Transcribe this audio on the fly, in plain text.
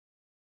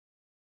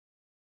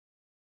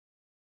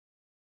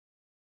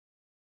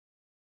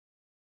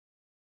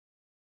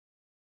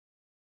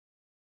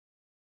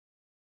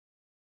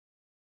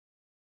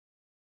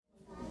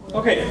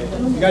Okay,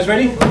 you guys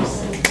ready?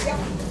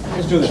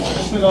 Let's do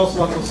this. So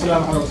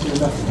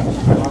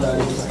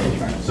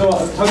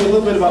I'll tell you a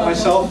little bit about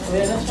myself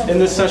in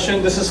this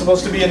session. This is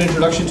supposed to be an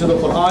introduction to the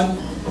Quran.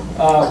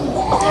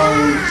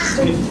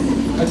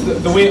 And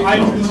the way I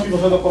introduce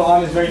people to the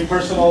Quran is very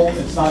personal.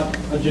 It's not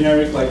a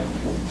generic, like,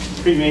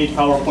 pre-made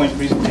PowerPoint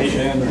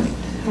presentation or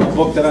a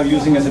book that I'm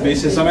using as a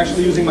basis. I'm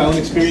actually using my own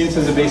experience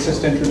as a basis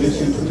to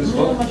introduce you to this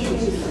book.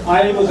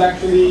 I was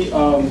actually,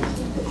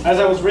 as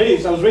I was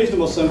raised a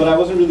Muslim, but I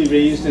wasn't really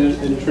raised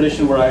in a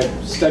tradition where I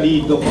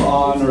studied the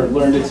Quran or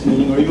learned its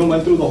meaning or even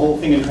went through the whole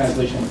thing in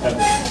translation ever.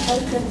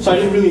 So I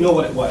didn't really know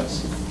what it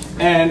was.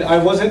 And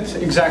I wasn't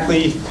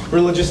exactly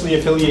religiously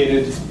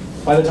affiliated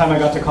by the time I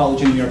got to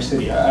college in New York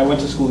City. I went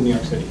to school in New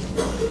York City.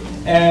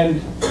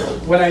 And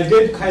when I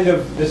did kind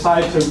of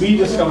decide to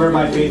rediscover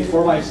my faith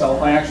for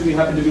myself, I actually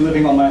happened to be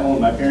living on my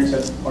own. My parents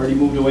had already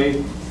moved away,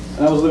 and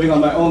I was living on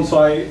my own, so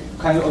I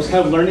was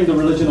kind of learning the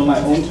religion on my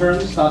own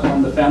terms, not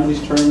on the family's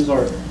terms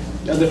or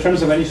the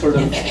terms of any sort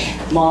of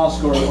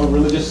mosque or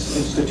religious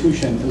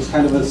institution. It was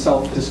kind of a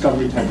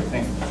self-discovery type of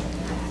thing.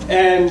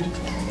 And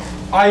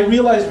I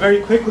realized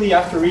very quickly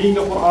after reading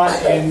the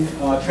Quran in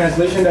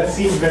translation that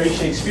seemed very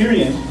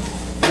Shakespearean,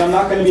 and I'm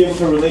not going to be able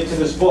to relate to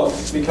this book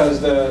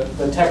because the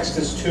text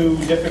is too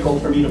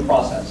difficult for me to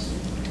process.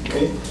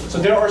 Okay? So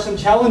there are some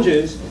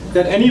challenges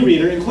that any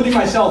reader, including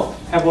myself,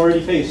 have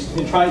already faced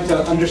in trying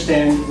to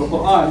understand the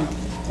Quran.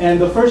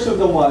 And the first of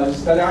them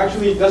was that it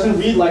actually doesn't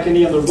read like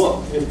any other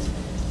book.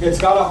 It's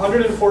got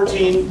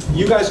 114,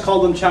 you guys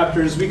call them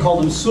chapters, we call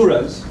them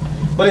surahs,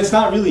 but it's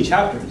not really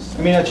chapters.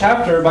 I mean, a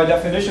chapter by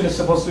definition is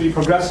supposed to be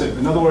progressive.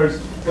 In other words,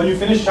 when you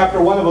finish chapter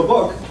 1 of a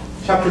book,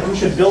 chapter 2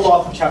 should build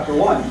off of chapter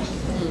 1.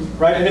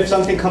 Right? And if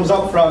something comes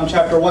up from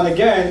chapter 1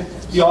 again,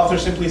 the author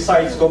simply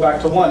cites, go back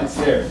to 1, it's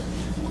there.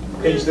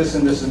 Page this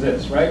and this and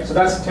this, right? So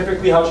that's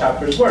typically how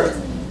chapters work.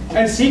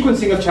 And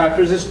sequencing of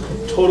chapters is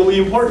totally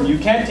important. You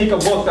can't take a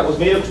book that was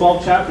made of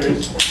 12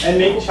 chapters and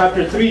make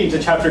chapter 3 into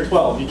chapter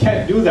 12. You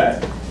can't do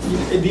that.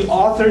 The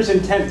author's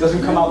intent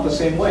doesn't come out the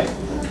same way.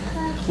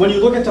 When you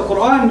look at the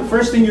Quran, the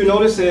first thing you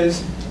notice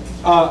is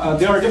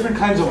there are different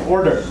kinds of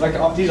order. Like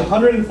these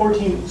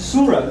 114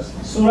 surahs,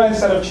 surah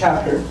instead of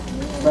chapter,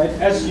 right?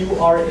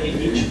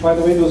 S-U-R-A-H. By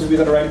the way, those of you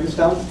that are writing this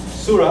down,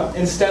 surah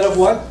instead of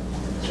what?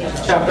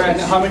 Chapter. And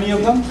how many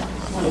of them?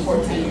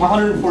 114.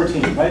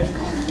 114, right?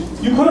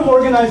 You could have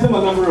organized them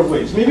a number of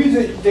ways. Maybe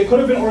they could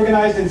have been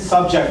organized in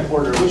subject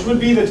order, which would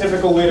be the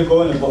typical way to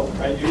go in a book,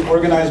 right? You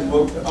organize a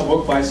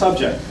book by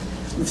subject.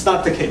 It's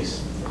not the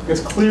case.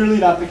 It's clearly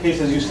not the case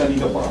as you study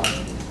the Quran.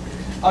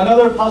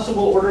 Another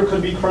possible order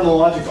could be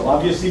chronological.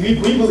 Obviously,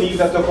 we believe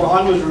that the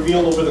Quran was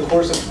revealed over the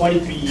course of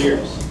 23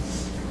 years.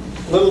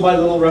 Little by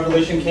little,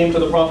 revelation came to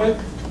the Prophet,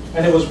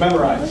 and it was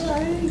memorized.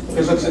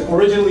 Because it's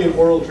originally an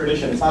oral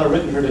tradition. It's not a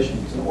written tradition.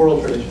 It's an oral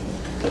tradition.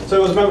 So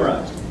it was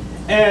memorized.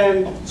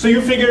 And so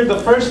you figured the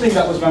first thing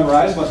that was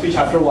memorized must be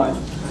chapter 1.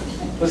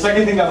 The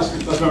second thing that was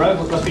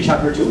memorized must be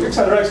chapter 2,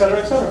 etc., etc.,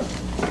 etc.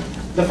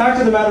 The fact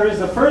of the matter is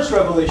the first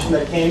revelation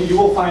that came, you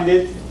will find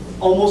it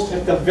almost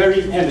at the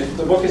very end. If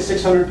the book is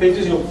 600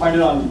 pages, you'll find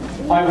it on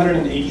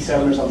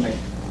 587 or something.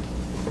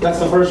 That's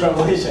the first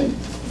revelation.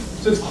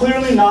 So it's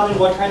clearly not in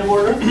what kind of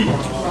order?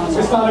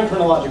 It's not in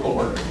chronological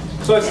order.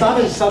 So it's not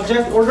in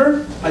subject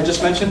order. I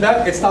just mentioned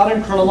that. It's not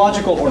in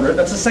chronological order.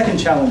 That's the second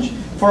challenge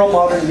for a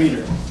modern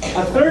reader.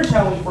 A third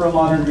challenge for a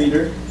modern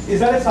reader is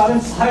that it's not in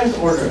size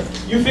order.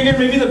 You figured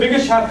maybe the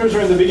biggest chapters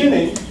are in the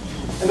beginning,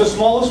 and the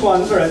smallest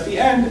ones are at the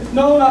end.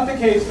 No, not the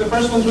case. The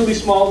first one's really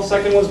small, the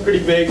second one's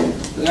pretty big,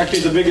 actually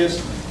the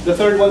biggest. The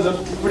third one's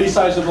pretty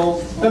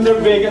sizable. Then they're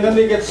big, and then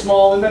they get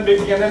small, and then big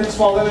again, and then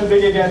small, and then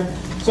big again.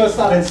 So it's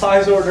not in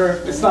size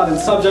order, it's not in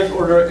subject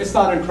order, it's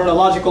not in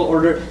chronological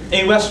order.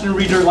 A Western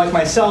reader like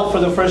myself, for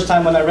the first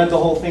time when I read the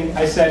whole thing,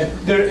 I said,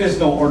 there is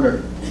no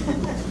order.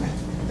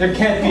 There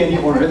can't be any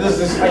order.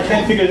 I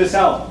can't figure this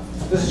out.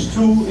 This is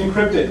too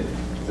encrypted.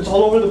 It's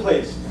all over the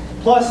place.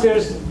 Plus,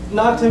 there's,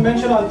 not to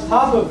mention on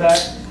top of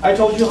that, I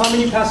told you how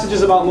many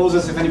passages about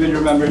Moses, if anybody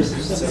remembers?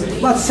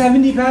 About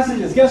 70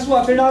 passages. Guess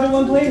what? They're not in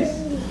one place.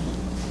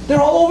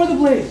 They're all over the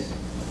place.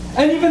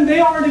 And even they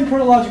aren't in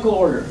chronological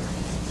order.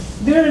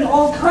 They're in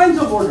all kinds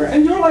of order.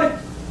 And you're like,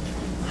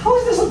 how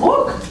is this a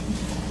book?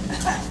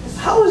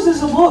 How is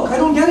this a book? I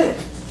don't get it.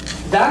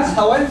 That's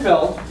how I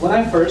felt when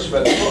I first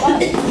read the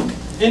Quran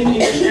in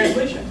English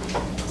translation.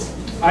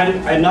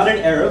 I'm not an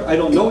Arab, I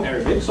don't know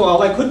Arabic, so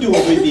all I could do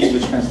was read the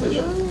English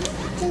translation.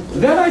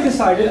 Then I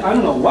decided, I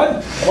don't know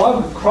what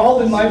bug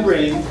crawled in my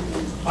brain,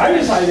 I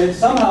decided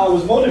somehow I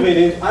was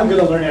motivated, I'm going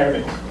to learn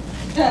Arabic.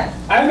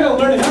 I'm going to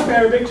learn enough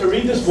Arabic to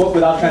read this book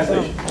without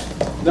translation.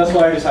 That's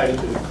what I decided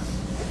to do.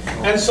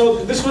 And so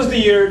this was the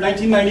year,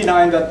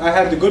 1999, that I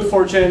had the good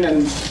fortune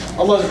and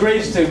Allah's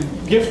grace to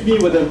gift me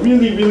with a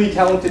really, really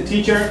talented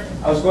teacher.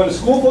 I was going to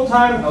school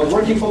full-time, I was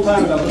working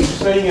full-time, and I was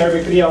studying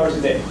Arabic 3 hours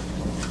a day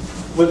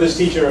with this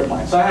teacher of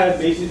mine. So I had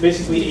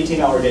basically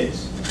 18-hour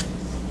days.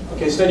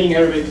 okay, studying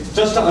Arabic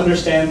just to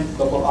understand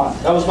the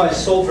Quran. That was my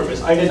sole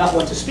purpose. I did not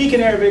want to speak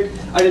in Arabic.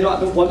 I did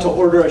not want to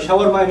order a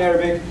shawarma in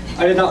Arabic.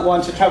 I did not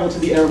want to travel to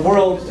the Arab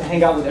world to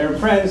hang out with Arab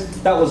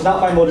friends. That was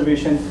not my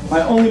motivation.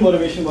 My only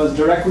motivation was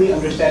directly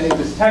understanding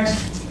this text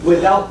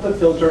without the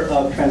filter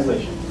of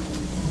translation.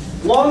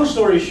 Long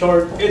story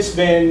short, it's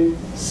been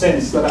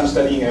since that I'm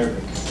studying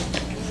Arabic.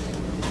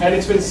 And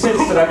it's been since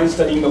that I've been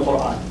studying the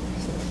Quran.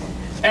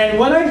 And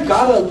when I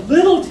got a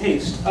little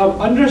taste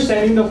of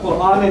understanding the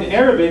Quran in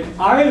Arabic,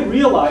 I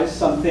realized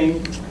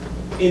something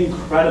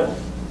incredible.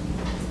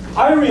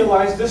 I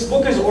realized this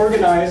book is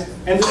organized,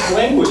 and this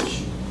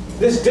language,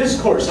 this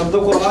discourse of the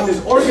Quran is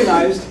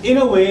organized in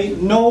a way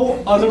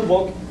no other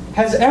book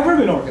has ever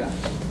been organized.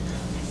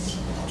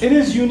 It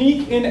is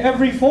unique in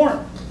every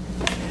form.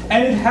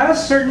 And it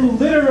has certain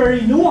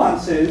literary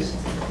nuances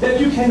that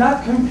you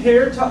cannot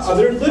compare to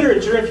other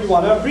literature if you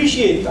want to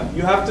appreciate them.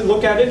 You have to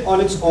look at it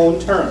on its own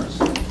terms.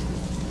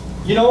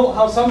 You know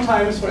how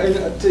sometimes,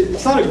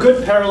 it's not a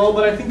good parallel,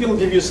 but I think it'll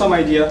give you some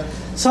idea.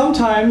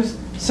 Sometimes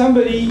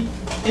somebody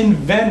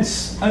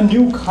invents a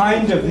new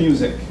kind of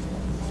music.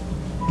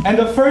 And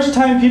the first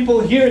time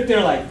people hear it,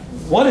 they're like,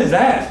 what is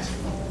that?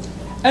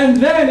 And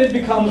then it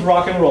becomes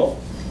rock and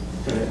roll.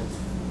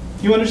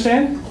 You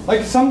understand?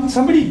 Like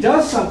somebody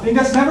does something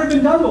that's never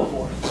been done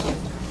before.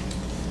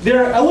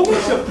 There are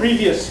elements of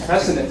previous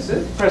precedents,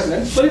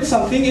 but it's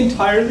something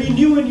entirely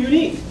new and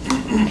unique.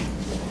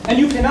 And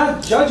you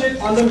cannot judge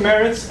it on the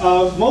merits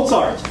of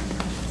Mozart.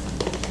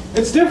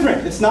 It's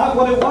different. It's not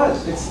what it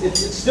was. It's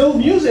still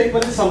music,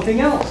 but it's something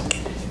else.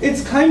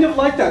 It's kind of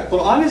like that.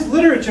 Quran is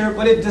literature,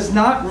 but it does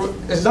not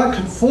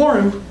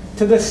conform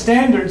to the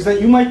standards that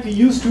you might be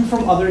used to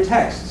from other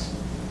texts.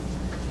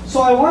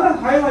 So I want to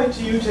highlight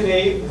to you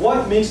today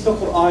what makes the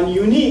Quran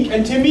unique,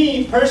 and to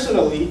me,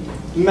 personally,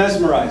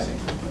 mesmerizing.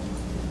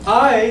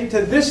 I,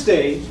 to this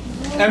day,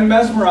 am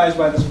mesmerized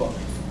by this book.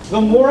 The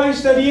more I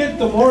study it,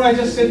 the more I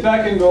just sit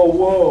back and go,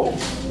 whoa,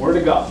 word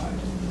of God.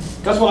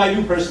 That's what I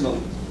do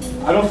personally.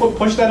 I don't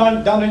push that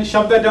down and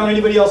shove that down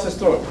anybody else's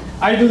throat.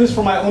 I do this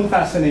for my own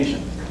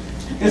fascination.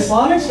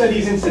 Islamic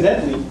studies,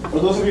 incidentally, for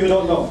those of you who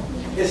don't know,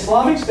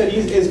 Islamic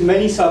studies is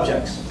many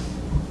subjects.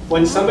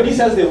 When somebody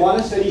says they want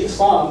to study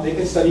Islam, they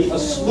can study a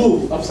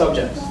slew of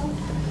subjects.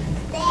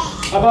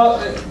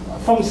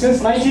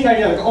 Since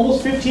 1999, like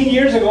almost 15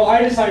 years ago,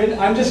 I decided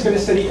I'm just going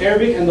to study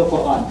Arabic and the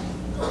Quran.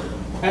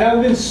 And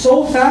I've been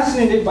so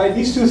fascinated by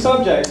these two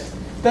subjects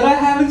that I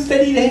haven't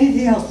studied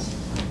anything else.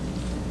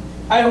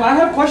 I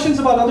have questions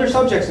about other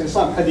subjects in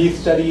Islam, hadith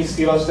studies,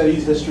 seerah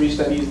studies, history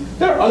studies.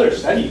 There are other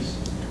studies,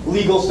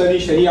 legal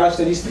studies, sharia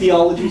studies,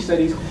 theology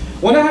studies.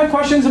 When I have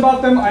questions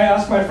about them, I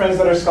ask my friends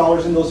that are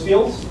scholars in those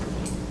fields.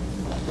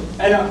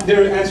 And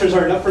their answers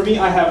are enough for me.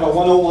 I have a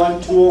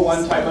 101,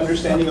 201 type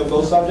understanding of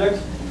those subjects.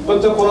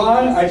 But the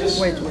Quran, I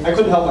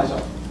couldn't help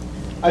myself.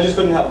 I just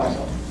couldn't help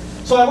myself.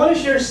 So I want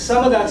to share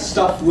some of that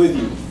stuff with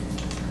you,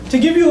 to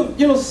give you,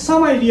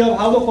 some idea of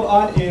how the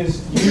Quran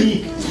is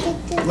unique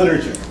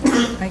literature.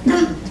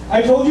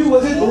 I told you,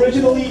 was it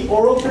originally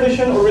oral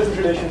tradition or written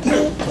tradition?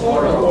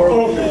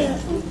 Oral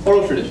tradition.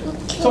 Oral tradition.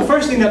 So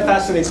first thing that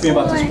fascinates me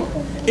about this book,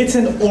 it's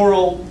an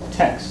oral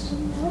text.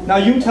 Now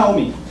you tell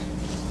me,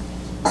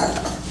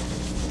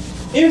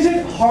 is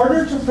it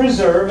harder to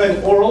preserve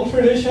an oral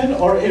tradition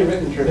or a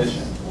written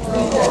tradition?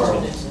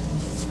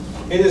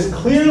 It is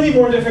clearly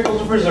more difficult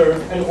to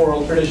preserve an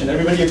oral tradition.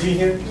 Everybody agree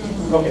here?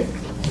 Okay.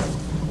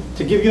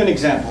 To give you an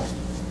example,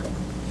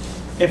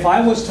 if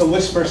I was to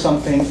whisper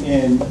something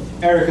in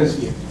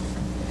Erica's ear,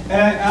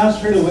 and I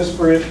asked her to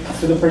whisper it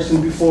to the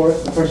person before,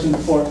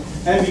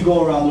 and we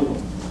go around the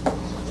room,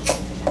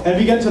 and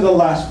we get to the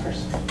last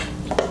person,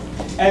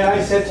 and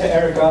I said to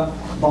Erica,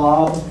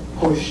 Bob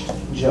pushed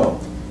Joe.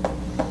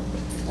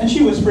 And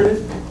she whispered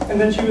it, and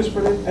then she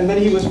whispered it, and then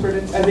he whispered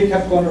it, and they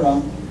kept going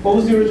around. What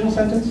was the original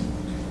sentence?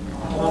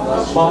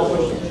 Bob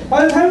pushed Joe.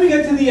 By the time we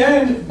get to the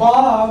end,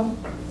 Bob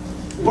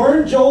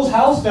burned Joe's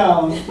house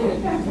down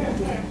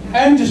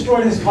and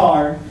destroyed his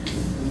car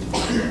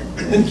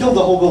and killed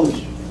the whole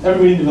village,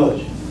 everybody in the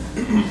village.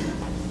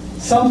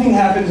 Something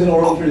happens in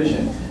oral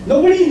tradition.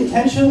 Nobody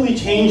intentionally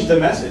changed the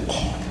message.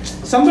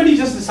 Somebody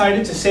just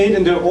decided to say it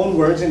in their own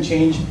words and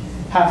change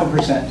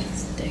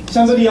 0.5%.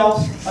 Somebody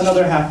else,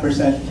 another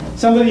 0.5%.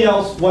 Somebody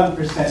else,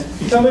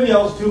 1%. Somebody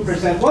else,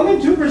 2%. 1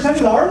 and 2%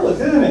 is harmless,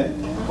 isn't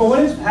it? But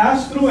when it's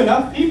passed through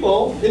enough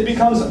people, it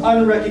becomes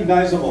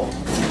unrecognizable.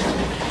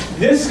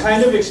 This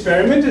kind of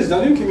experiment is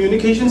done in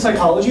communication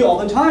psychology all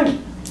the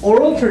time.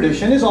 Oral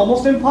tradition is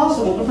almost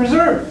impossible to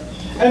preserve.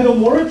 And the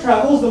more it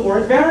travels, the more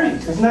it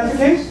varies. Isn't that the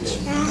case?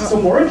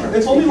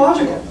 It's only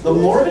logical. The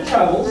more it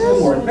travels, the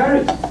more it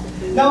varies.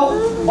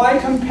 Now, by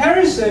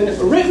comparison,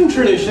 written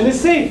tradition is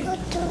safe.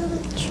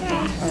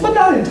 But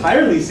not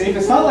entirely safe.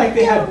 It's not like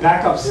they had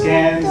backup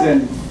scans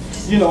and,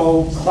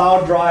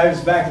 cloud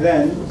drives back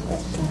then.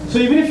 So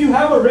even if you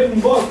have a written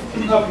book,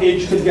 a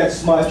page could get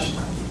smudged.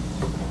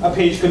 A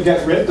page could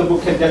get ripped, the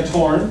book could get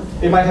torn.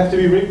 It might have to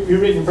be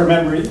rewritten for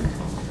memory,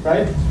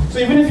 right? So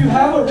even if you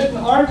have a written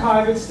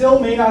archive, it still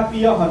may not be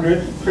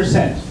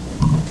 100%.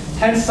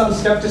 hence some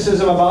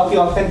skepticism about the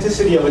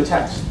authenticity of a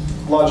text.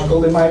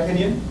 Logical, in my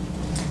opinion,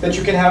 that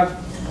you can have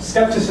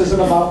skepticism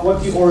about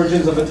what the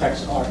origins of a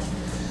text are.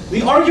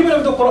 The argument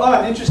of the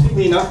Quran,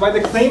 interestingly enough, by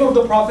the claim of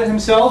the Prophet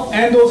himself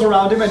and those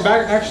around him, and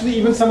actually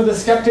even some of the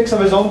skeptics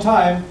of his own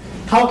time,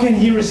 how can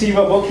he receive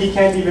a book he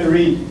can't even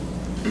read?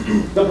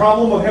 The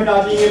problem of him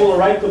not being able to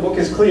write the book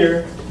is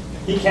clear.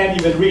 He can't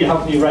even read, how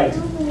can he write?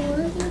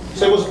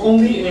 So it was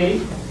only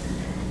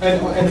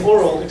an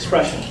oral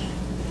expression.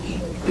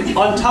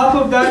 On top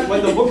of that,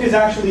 when the book is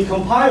actually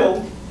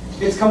compiled,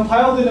 it's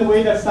compiled in a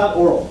way that's not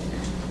oral.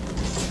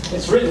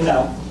 It's written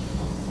now,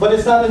 but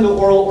it's not in the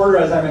oral order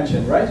as I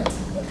mentioned, right?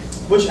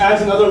 Which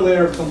adds another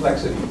layer of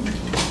complexity.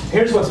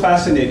 Here's what's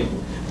fascinating.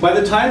 By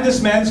the time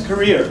this man's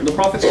career, the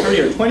Prophet's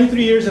career,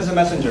 23 years as a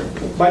messenger,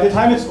 by the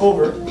time it's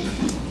over,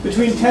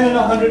 between 10 and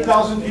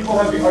 100,000 people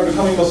are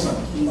becoming Muslim.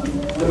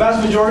 The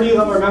vast majority of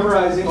them are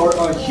memorizing, or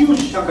a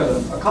huge chunk of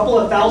them, a couple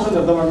of thousand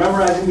of them are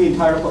memorizing the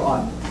entire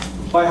Quran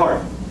by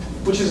heart,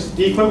 which is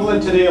the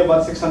equivalent today of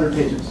about 600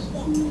 pages.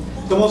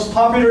 The most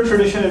popular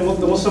tradition in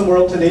the Muslim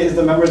world today is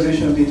the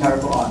memorization of the entire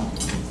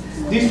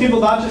Quran. These people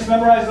not just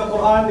memorize the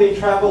Quran, they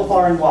travel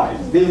far and wide.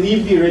 They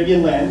leave the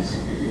Arabian lands.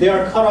 They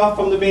are cut off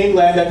from the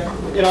mainland.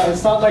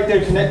 It's not like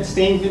they're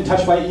staying in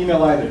touch by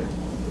email either.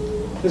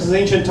 This is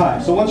ancient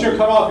times. So once you're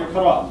cut off, you're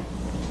cut off.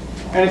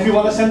 And if you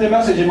want to send a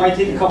message, it might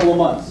take a couple of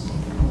months.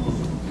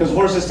 Because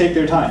horses take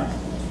their time.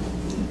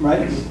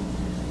 Right?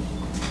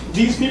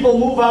 These people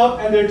move out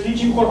and they're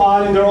teaching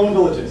Quran in their own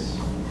villages,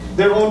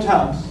 their own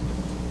towns.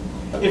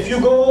 If you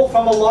go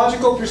from a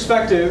logical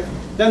perspective,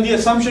 then the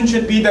assumption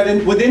should be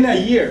that within a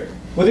year,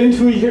 within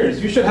 2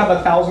 years, you should have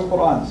 1,000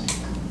 Qurans.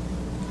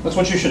 That's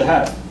what you should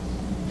have.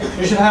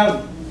 You should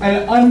have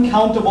an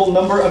uncountable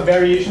number of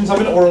variations of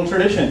an oral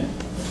tradition.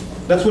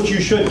 That's what you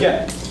should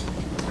get.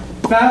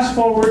 Fast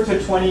forward to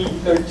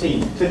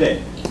 2013,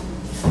 today.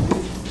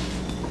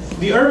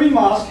 The Irving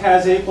Mosque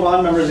has a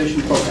Quran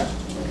memorization program.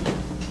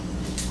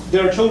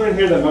 There are children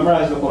here that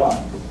memorize the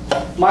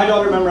Quran. My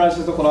daughter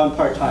memorizes the Quran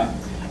part-time.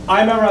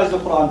 I memorize the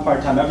Quran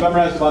part-time. I've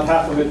memorized about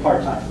half of it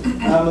part-time.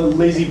 I'm a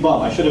lazy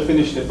bum. I should have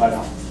finished it by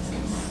now.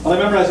 But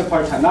I memorize it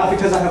part-time. Not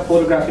because I have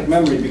photographic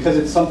memory, because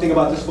it's something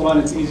about this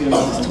Quran it's easy to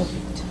memorize.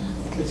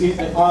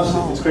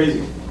 Honestly, it's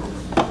crazy.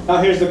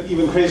 Now here's the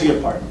even crazier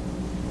part.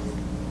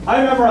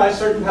 I memorize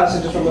certain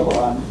passages from the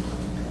Quran.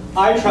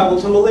 I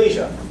travel to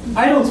Malaysia.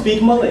 I don't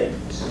speak Malay.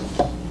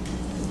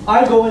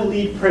 I go and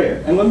lead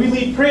prayer. And when we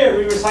lead prayer,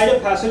 we recite a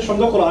passage from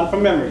the Quran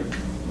from memory.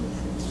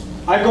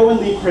 I go and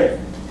lead prayer.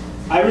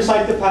 I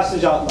recite the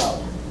passage out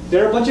loud.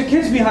 There are a bunch of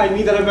kids behind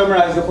me that have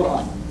memorized the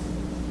Quran.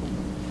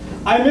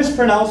 I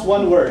mispronounce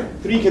one word.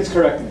 3 kids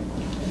correct me.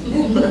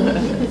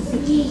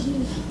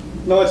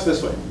 No, it's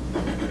this way.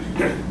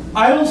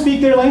 I don't speak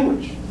their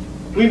language.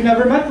 We've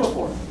never met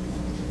before.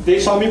 They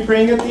saw me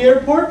praying at the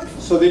airport,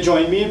 so they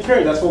joined me in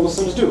prayer. That's what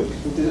Muslims do.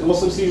 If the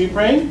Muslims see me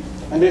praying,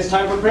 and there's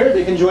time for prayer,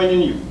 they can join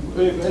in you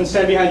and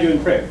stand behind you in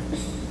prayer.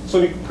 So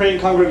we pray in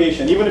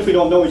congregation, even if we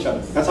don't know each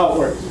other. That's how it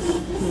works.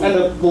 And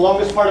the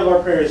longest part of our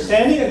prayer is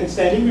standing, and in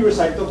standing we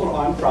recite the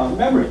Quran from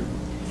memory.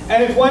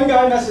 And if one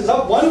guy messes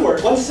up one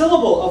word, one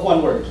syllable of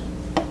one word,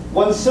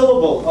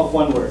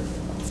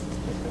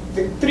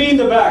 the 3 in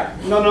the back,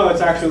 no,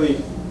 it's actually,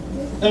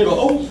 and you go,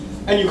 oh,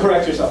 and you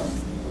correct yourself.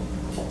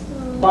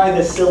 By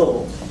the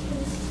syllable.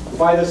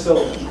 By the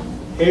syllable.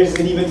 Here's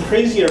an even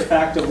crazier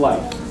fact of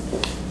life.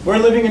 We're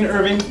living in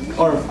Irving,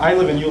 or I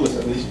live in Euless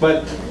at least,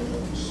 but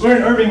we're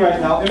in Irving right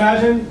now.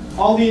 Imagine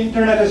all the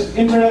internet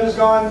is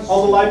gone,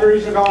 all the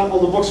libraries are gone, all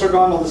the books are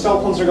gone, all the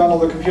cell phones are gone, all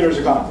the computers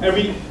are gone.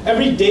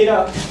 Every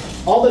data,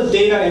 all the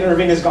data in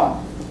Irving is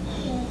gone.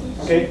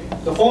 Okay?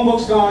 The phone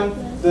book's gone,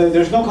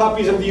 there's no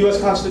copies of the US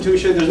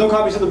Constitution, there's no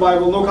copies of the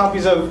Bible, no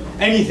copies of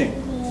anything.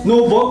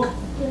 No book,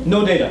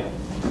 no data.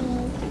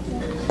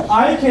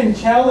 I can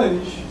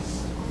challenge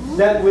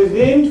that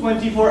within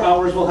 24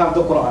 hours we'll have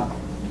the Quran.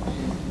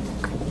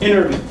 In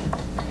Irving.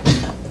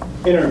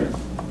 In Irving.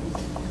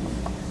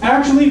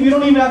 Actually, we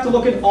don't even have to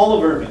look at all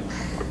of Irving.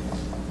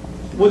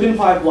 Within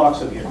 5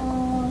 blocks of here.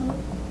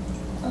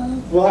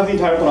 We'll have the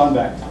entire Quran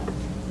back.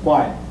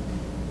 Why?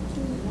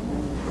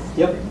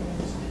 Yep.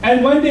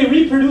 And when they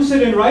reproduce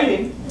it in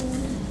writing,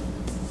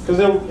 because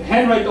they'll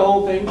handwrite the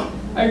whole thing,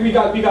 we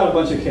got a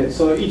bunch of kids,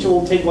 so each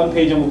will take 1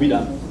 page and we'll be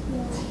done.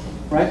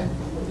 Right?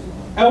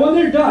 And when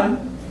they're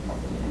done,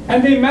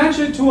 and they match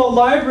it to a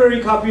library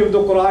copy of the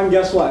Quran,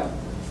 guess what?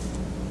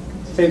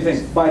 Same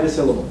thing, by the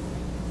syllable,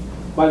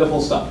 by the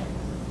full stop,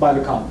 by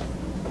the comma.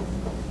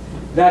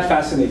 That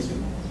fascinates me.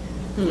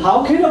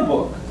 How can a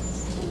book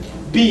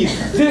be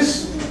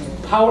this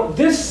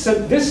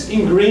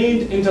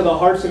ingrained into the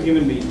hearts of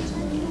human beings,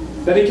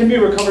 that it can be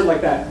recovered like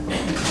that?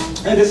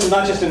 And this is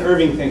not just an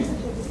Irving thing.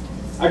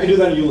 I could do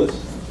that in Euless.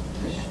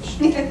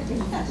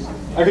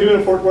 I could do it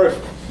in Fort Worth.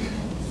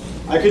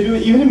 I could do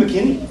it even in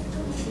McKinney.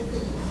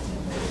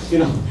 You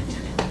know,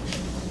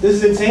 this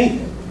is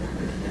insane.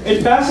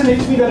 It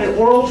fascinates me that an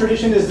oral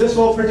tradition is this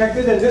well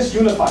protected and this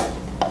unified,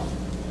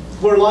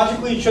 where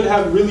logically it should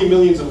have really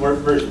millions of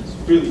versions,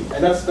 really,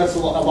 and that's a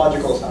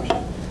logical assumption.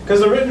 Because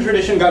the written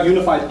tradition got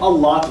unified a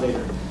lot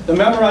later. The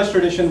memorized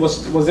tradition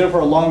was there for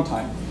a long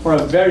time, for a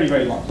very,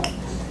 very long time.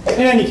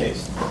 In any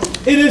case,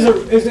 it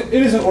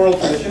is an oral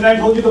tradition. And I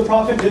told you the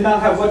Prophet did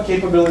not have what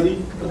capability?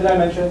 What did I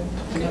mention?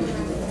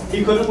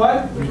 He couldn't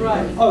what?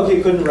 Write. Oh,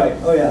 he couldn't write.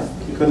 Oh yeah,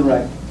 he couldn't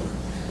write.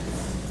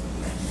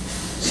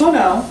 So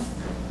now,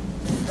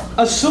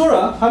 a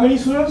surah, how many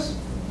surahs?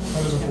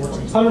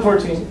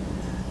 114.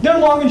 They're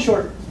long and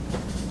short.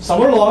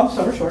 Some are long,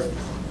 some are short.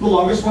 The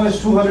longest one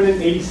is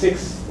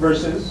 286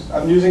 verses.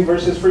 I'm using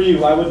verses for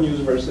you. I wouldn't use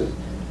verses.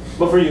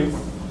 But for you,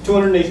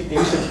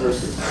 286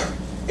 verses.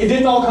 It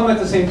didn't all come at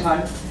the same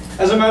time.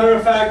 As a matter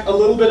of fact, a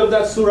little bit of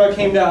that surah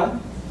came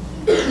down.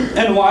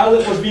 And while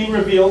it was being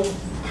revealed,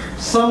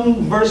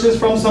 some verses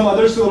from some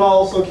other surah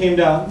also came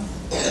down.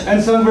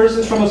 And some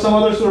verses from some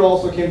other surah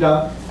also came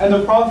down. And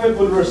the Prophet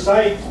would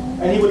recite,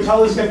 and he would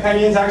tell his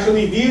companions,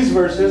 actually these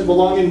verses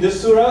belong in this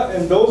surah,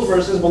 and those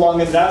verses belong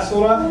in that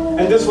surah,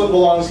 and this one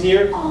belongs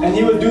here. And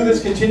he would do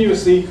this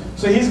continuously.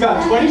 So he's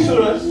got 20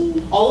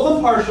 surahs, all of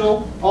them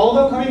partial, all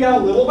of them coming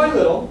down little by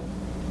little,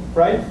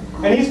 right?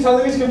 And he's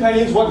telling his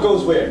companions what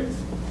goes where.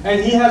 And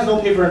he has no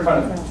paper in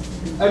front of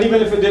him. And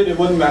even if it did, it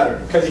wouldn't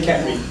matter, because he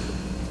can't read.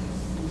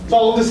 So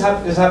all of this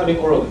is happening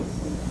orally.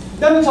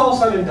 Then it's all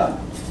said and done.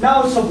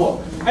 Now it's a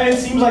book. And it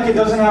seems like it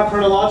doesn't have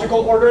chronological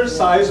order,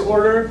 size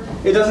order.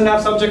 It doesn't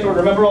have subject order.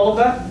 Remember all of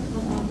that?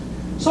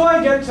 So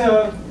I get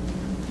to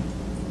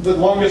the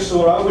longest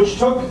surah, which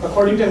took,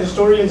 according to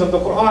historians of the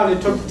Quran,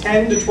 it took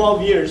 10 to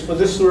 12 years for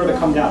this surah to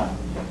come down.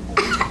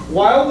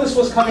 While this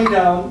was coming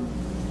down,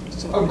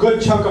 a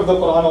good chunk of the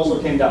Quran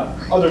also came down.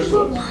 Other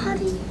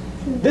surahs.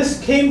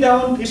 This came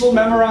down, people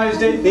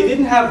memorized it. They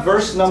didn't have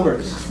verse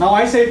numbers. Now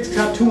I say it's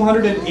got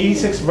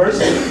 286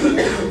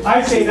 verses.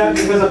 I say that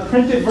because a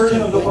printed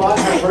version of the Quran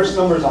has verse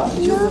numbers on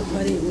it.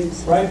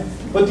 Right?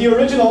 But the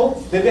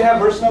original, did they have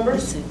verse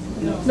numbers?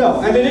 No.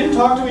 And they didn't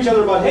talk to each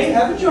other about, hey,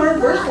 haven't you heard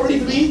verse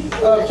 43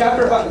 of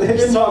chapter 5? They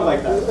didn't talk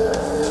like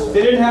that.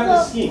 They didn't have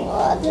the scheme.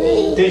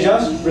 They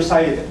just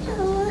recited it.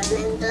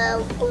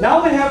 Now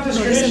they have this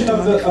tradition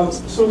of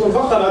Surah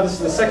Al-Baqarah. This is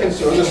the second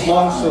surah, this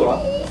long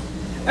surah.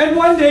 And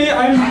one day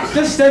I'm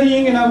just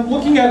studying and I'm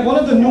looking at one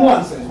of the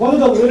nuances, one of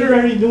the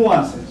literary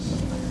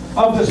nuances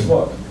of this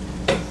book.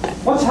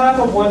 What's half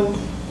of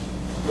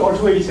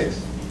 286?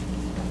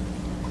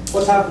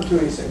 What's half of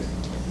 286?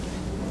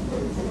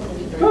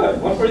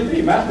 Good,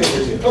 143, math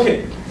majors here.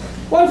 Okay,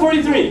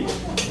 143.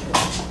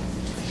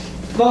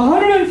 The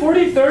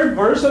 143rd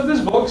verse of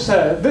this book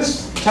says,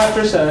 this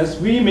chapter says,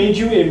 we made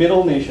you a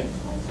middle nation.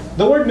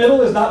 The word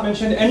middle is not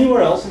mentioned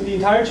anywhere else in the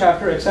entire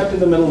chapter except in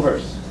the middle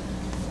verse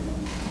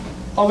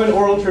of an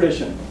oral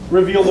tradition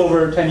revealed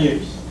over 10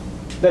 years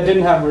that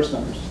didn't have verse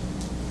numbers.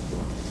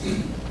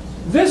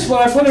 This,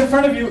 what I put in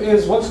front of you,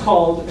 is what's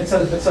called, it's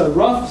a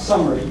rough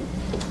summary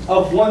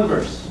of one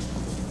verse.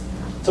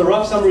 It's a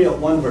rough summary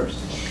of one verse.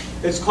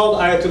 It's called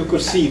Ayatul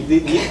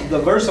Kursi, the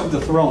verse of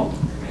the throne.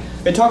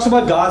 It talks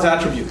about God's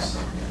attributes.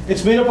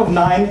 It's made up of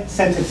 9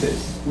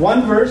 sentences.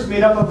 One verse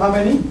made up of how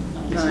many?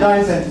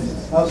 9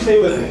 sentences. Now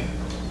stay with me.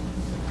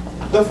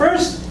 The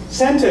first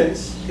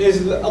sentence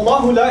is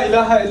Allahu la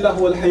ilaha illa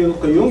huwa al-hayyul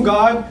qayyum.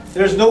 God,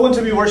 there's no one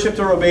to be worshipped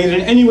or obeyed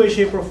in any way,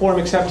 shape, or form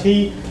except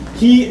He.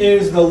 He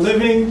is the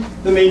living,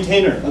 the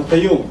maintainer,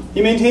 al-qayyum.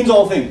 He maintains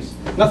all things.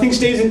 Nothing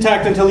stays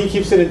intact until He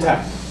keeps it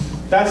intact.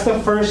 That's the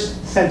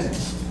first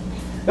sentence.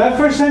 That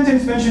first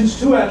sentence mentions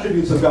 2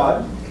 attributes of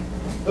God.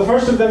 The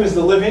first of them is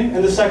the living,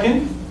 and the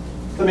second,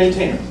 the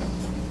maintainer.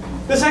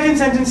 The second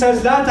sentence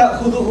says, La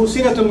ta'khudhuhu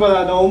sinatun wa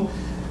la nawm.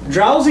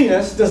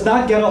 Drowsiness does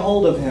not get a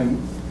hold of Him,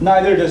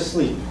 neither does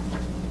sleep.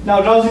 Now,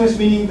 drowsiness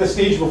meaning the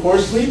stage before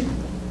sleep,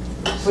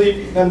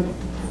 sleep and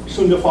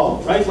soon to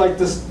follow, right? Like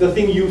the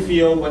thing you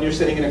feel when you're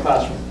sitting in a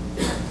classroom.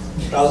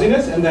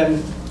 Drowsiness, and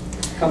then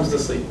comes the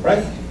sleep,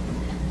 right?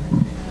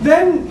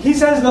 Then he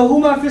says,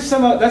 Lahu ma fis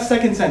sama, that's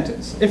second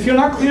sentence. If you're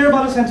not clear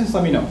about a sentence,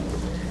 let me know.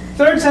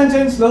 Third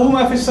sentence, Lahu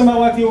ma fis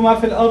samawati wa ma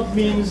fil ard,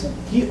 means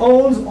He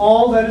owns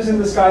all that is in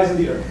the skies and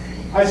the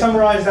earth. I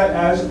summarize that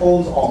as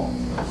owns all.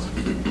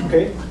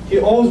 Okay? He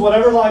owns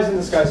whatever lies in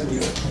the skies and the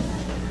earth.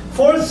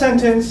 Fourth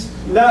sentence,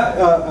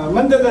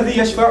 مَنْ ذَا الَّذِي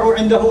يَشْفَعُ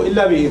عِنْدَهُ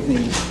إِلَّا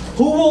بِإِذْنِهِ.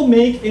 Who will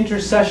make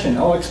intercession?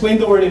 I'll explain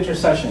the word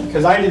intercession,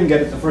 because I didn't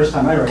get it the first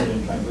time I read it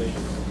in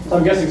translation. So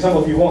I'm guessing some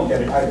of you won't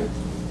get it either.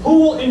 Who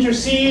will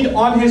intercede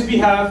on His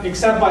behalf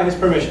except by His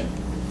permission?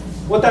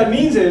 What that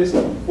means is,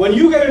 when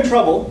you get in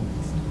trouble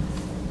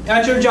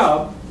at your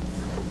job,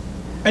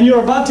 and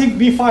you're about to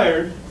be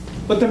fired,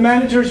 but the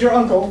manager's your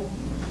uncle,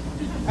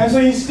 and so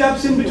he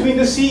steps in between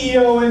the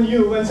CEO and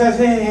you and says,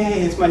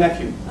 hey, it's my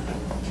nephew.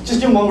 Just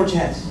give him one more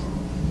chance.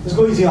 Let's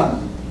go easy on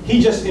him. He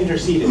just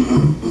interceded.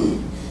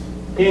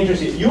 He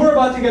interceded. You were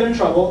about to get in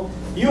trouble.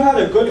 You had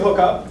a good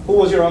hookup, who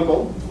was your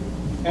uncle,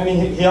 and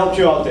he helped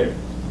you out there.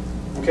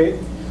 Okay?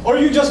 Or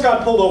you just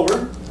got pulled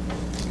over.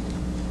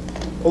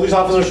 Police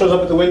officer shows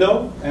up at the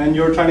window, and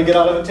you're trying to get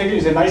out of a ticket.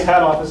 You say, nice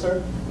hat,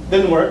 officer.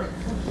 Didn't work.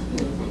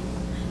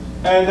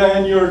 And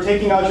then you're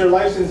taking out your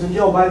license, and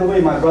yo, by the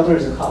way, my brother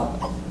is a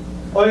cop.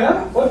 Oh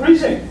yeah? What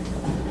precinct?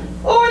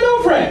 Oh, I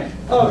know Frank.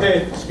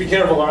 Okay, just be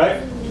careful, all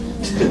right?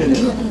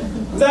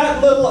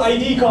 That little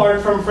ID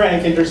card from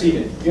Frank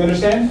interceded. You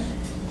understand?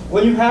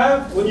 When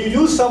you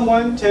use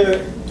someone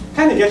to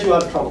kind of get you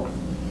out of trouble,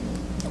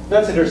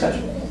 that's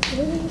intercession.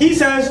 He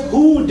says,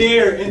 who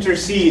dare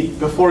intercede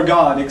before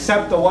God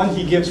except the one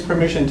he gives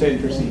permission to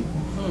intercede?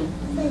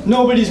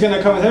 Nobody's going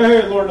to come and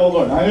say, hey, Lord, oh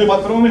Lord, I know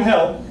about to throw him in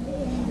hell.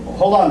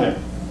 Hold on there.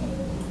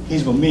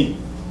 He's with me.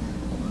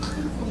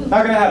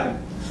 Not going to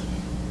happen.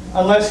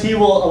 Unless he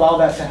will allow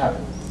that to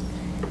happen.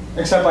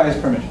 Except by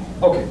his permission.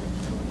 Okay.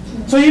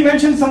 So he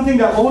mentions something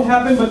that won't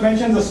happen, but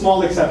mentions a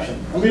small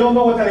exception. And we don't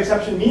know what that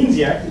exception means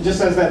yet. It just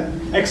says that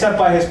except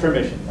by his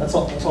permission. That's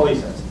all he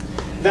says.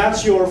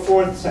 That's your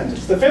fourth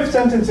sentence. The fifth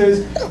sentence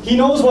is, he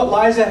knows what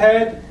lies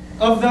ahead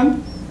of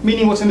them,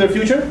 meaning what's in their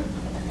future.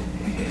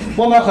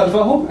 وَمَا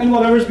خَلْفَهُمْ, and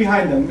whatever's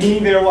behind them,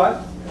 meaning their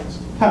what?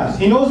 Past.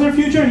 He knows their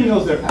future, he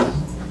knows their past.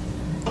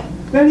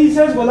 Then he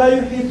says,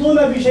 وَلَا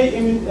يُحِيطُونَ بِشَيْءٍ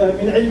مِنْ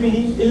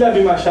عِلْمِهِ إِلَّا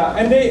بِمَا شَاءَ.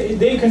 And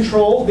they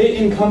control, they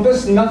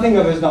encompass nothing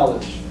of his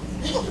knowledge,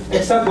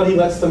 except what he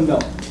lets them know.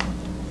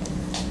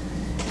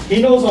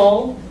 He knows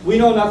all, we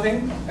know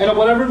nothing, and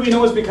whatever we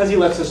know is because he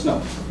lets us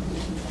know.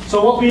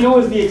 So what we know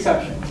is the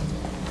exception.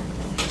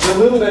 The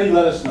little that he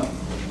let us know.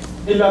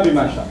 إِلَّا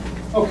بِمَا شَاءَ.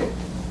 Okay.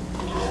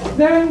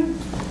 Then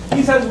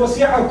he says,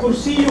 وَسِعَ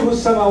كُرْسِيُّهُ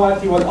السَّمَاوَاتِ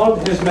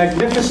وَالْأَرْضِ. His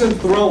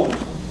magnificent throne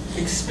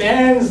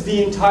expands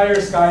the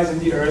entire skies and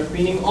the earth,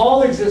 meaning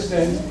all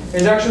existence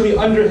is actually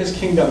under his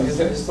kingdom,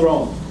 his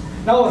throne.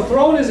 Now a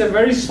throne is a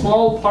very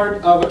small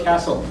part of a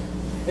castle.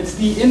 It's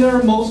the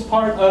innermost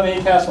part of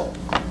a castle.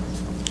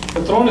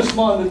 The throne is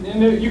small.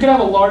 You can have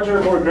a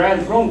larger, more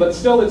grand throne, but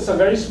still it's a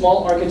very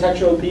small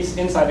architectural piece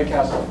inside a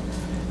castle.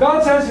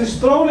 God says his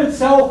throne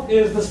itself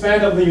is the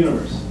span of the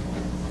universe.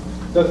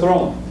 The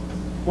throne.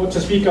 What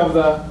to speak of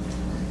the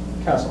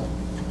castle.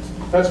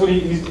 That's what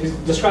he's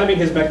describing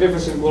his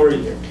magnificent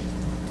glory here.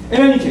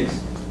 In any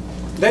case,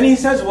 then he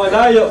says,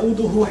 وَلَا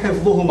يَؤُودُهُ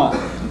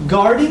حِفْظُهُمَا.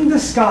 Guarding the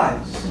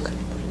skies.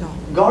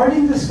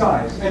 Guarding the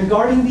skies and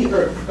guarding the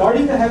earth.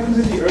 Guarding the heavens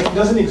and the earth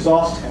doesn't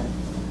exhaust him.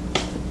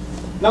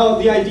 Now,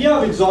 the idea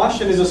of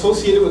exhaustion is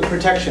associated with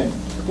protection.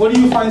 What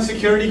do you find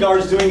security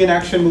guards doing in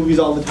action movies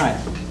all the time?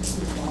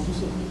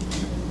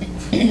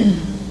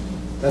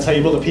 That's how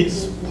you build a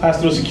piece.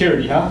 Pass through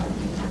security, huh?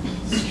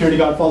 Security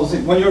guard falls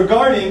asleep. When you're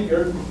guarding,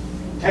 your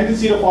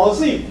tendency to fall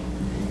asleep.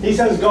 He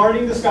says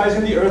guarding the skies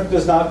and the earth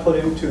does not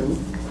put him to,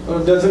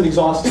 or doesn't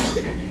exhaust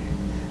him.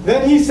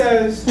 Then he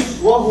says,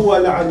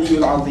 وَهُوَ الْعَلِيُّ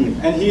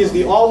الْعَظِيمُ. And he is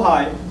the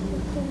all-high,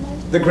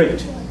 the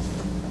great.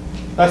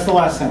 That's the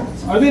last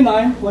sentence. Are they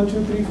 9? 1,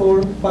 2, 3,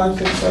 4, 5,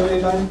 6, 7,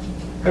 8, 9?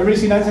 Everybody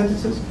see 9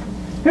 sentences?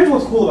 Here's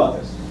what's cool about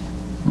this.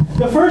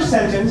 The first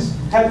sentence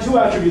had 2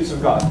 attributes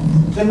of God.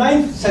 The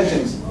 9th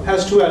sentence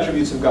has 2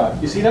 attributes of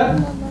God. You see that?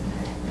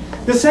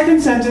 The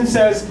second sentence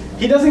says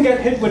he doesn't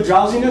get hit with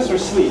drowsiness or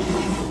sleep.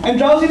 And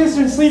drowsiness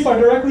and sleep are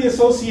directly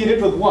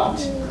associated with what?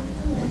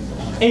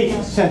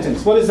 8th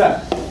sentence. What is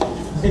that?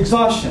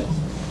 Exhaustion.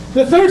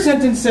 The third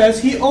sentence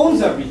says he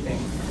owns everything.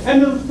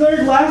 And the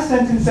third last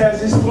sentence says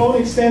his throne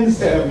extends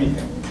to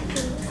everything.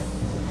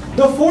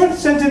 The fourth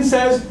sentence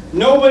says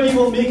nobody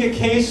will make a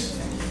case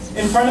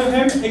in front of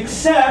him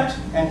except,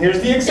 and here's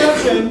the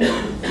exception,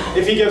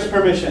 if he gives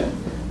permission.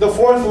 The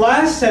fourth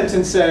last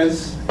sentence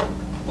says,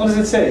 what does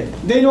it say?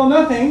 They know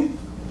nothing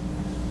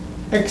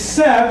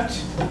except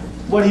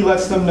what he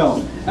lets them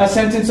know. A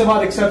sentence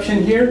about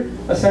exception here,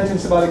 a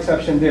sentence about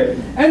exception there.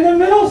 And the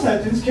middle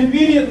sentence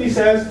conveniently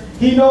says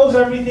he knows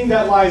everything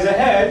that lies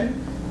ahead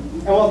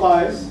and what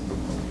lies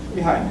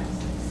behind.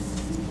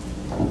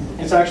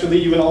 It's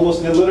actually even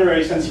almost in a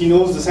literary sense, he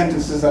knows the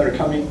sentences that are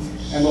coming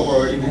and what were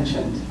already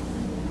mentioned.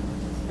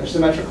 They're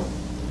symmetrical.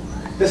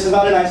 This is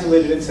not an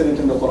isolated incident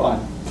in the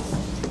Quran.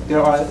 There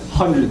are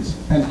hundreds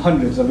and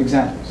hundreds of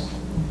examples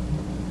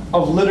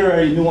of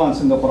literary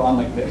nuance in the Quran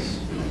like this.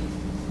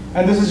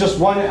 And this is just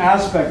one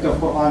aspect of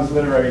Quran's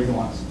literary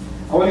nuance.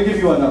 I want to give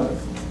you another.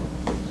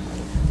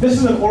 This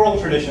is an oral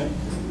tradition,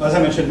 as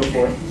I mentioned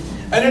before.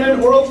 And in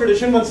an oral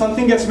tradition, when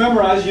something gets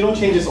memorized, you don't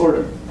change its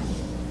order.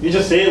 You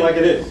just say it like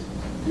it is.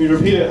 You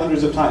repeat it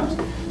hundreds of times.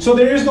 So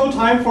there is no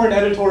time for an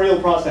editorial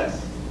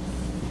process.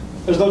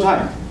 There's no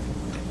time.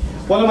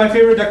 One of my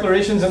favorite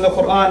declarations in the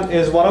Quran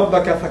is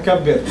وَرَبَّكَ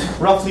فَكَبِّرْ.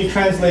 Roughly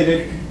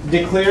translated,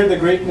 declare the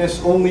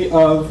greatness only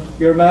of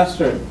your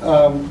master.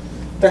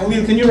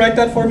 Tahleel, can you write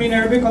that for me in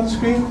Arabic on the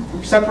screen?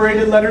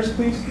 Separated letters,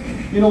 please.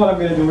 You know what I'm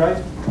going to do, right?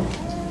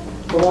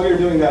 So while you're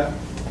doing that,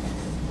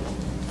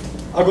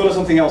 I'll go to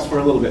something else for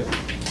a little bit.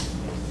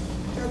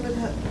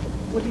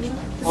 What do you want?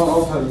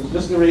 I'll tell you.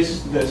 Just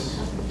erase this.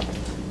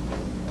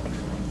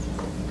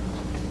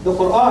 The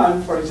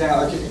Quran, for example,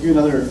 I'll give you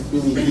another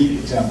really neat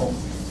example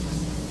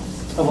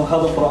of how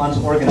the Quran is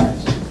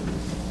organized.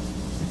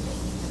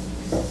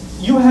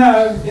 You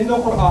have in the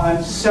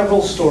Quran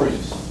several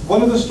stories.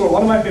 One of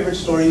my favorite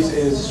stories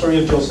is the story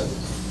of Joseph.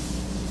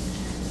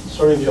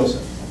 Story of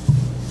Joseph.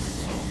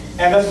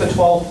 And that's the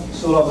 12th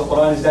surah of the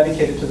Quran is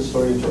dedicated to the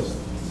story of Joseph.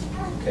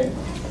 Okay.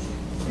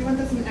 Do you want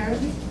this in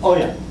Arabic? Oh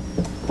yeah.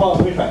 Well,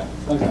 let me try.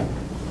 Okay.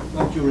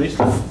 Don't you erase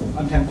that?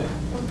 I'm tempted.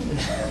 Okay. You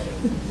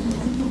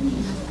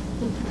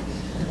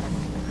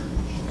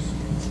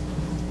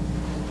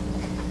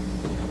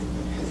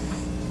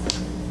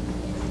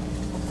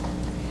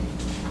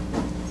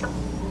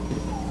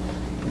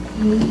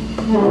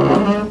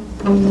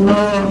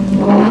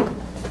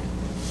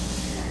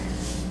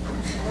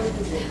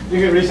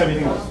can erase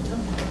everything else.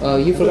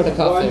 You forgot a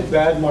cough. One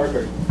bad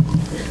marker.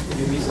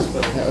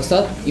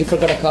 Ustad, you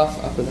forgot a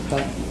cough after the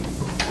cough.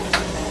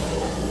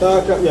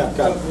 Yeah,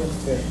 got it.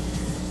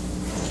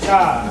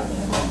 Ah.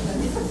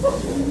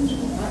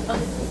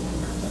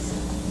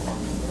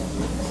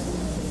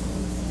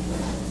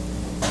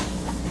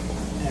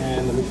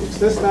 And let me fix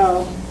this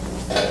now.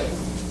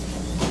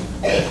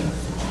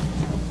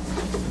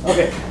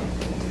 Okay.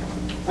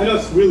 I know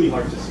it's really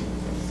hard to see,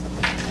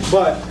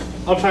 but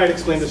I'll try and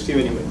explain this to you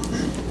anyway.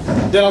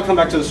 Then I'll come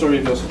back to the story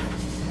of Joseph.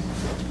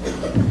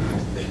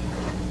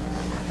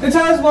 It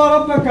says,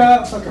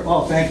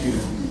 oh, thank you.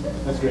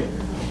 That's great.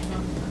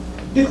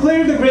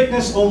 Declare the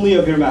greatness only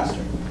of your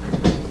master.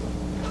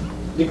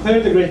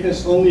 Declare the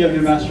greatness only of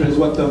your master is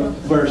what the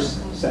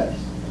verse says.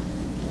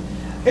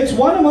 It's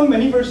one among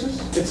many verses.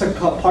 It's a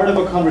part of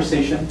a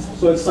conversation.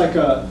 So it's like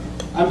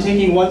I'm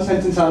taking one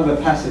sentence out of a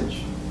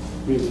passage,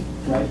 really,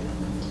 right?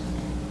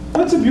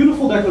 That's a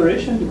beautiful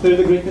declaration. Declare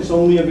the greatness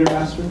only of your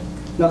master.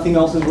 Nothing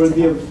else is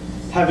worthy of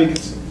having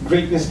its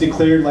greatness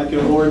declared like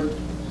your Lord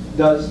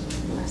does.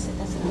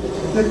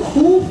 The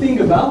cool thing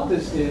about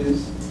this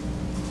is,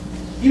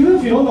 even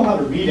if you don't know how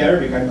to read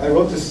Arabic, I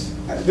wrote this.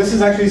 This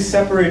is actually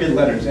separated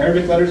letters.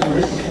 Arabic letters are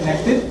written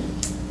connected.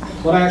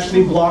 When I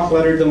actually block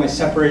lettered them, I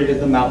separated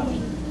them out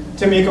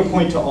to make a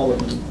point to all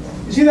of you.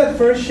 You see that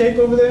first shape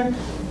over there?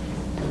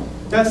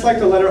 That's like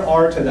the letter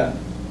R to them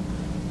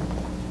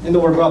in the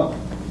word Rabb.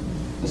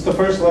 It's the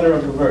first letter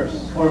of the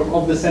verse, or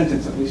of the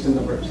sentence, at least in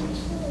the verse.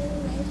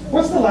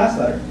 What's the last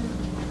letter?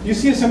 Do you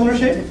see a similar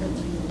shape?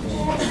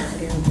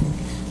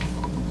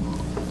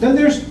 Then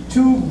there's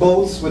two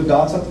boats with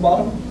dots at the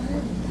bottom.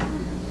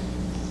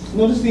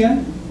 Notice the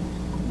end?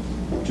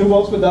 Two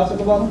boats with dots at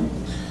the bottom.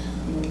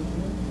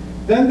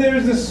 Then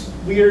there's this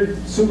weird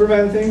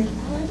Superman thing.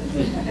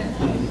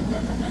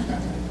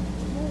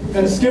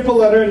 And skip a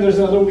letter and there's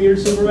another weird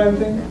Superman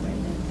thing.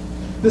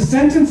 The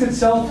sentence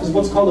itself is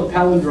what's called a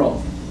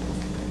palindrome.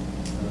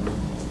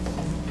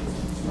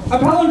 A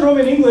palindrome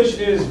in English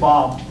is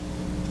Bob.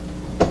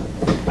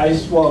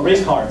 Race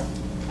car.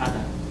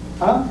 Anna.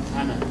 Huh?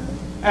 Anna.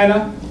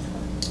 Anna.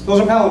 Those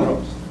are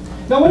palindromes.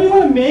 Now when you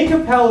want to make a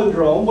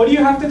palindrome, what do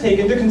you have to take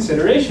into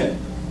consideration?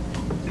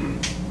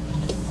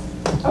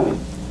 Tell me.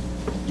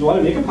 You want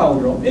to make a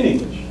palindrome in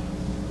English.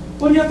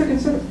 What do you have to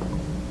consider?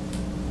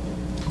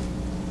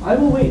 I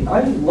will wait.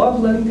 I love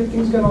letting good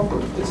things get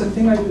awkward. It's a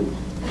thing I do.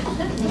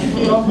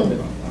 Get off of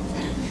it.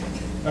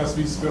 Has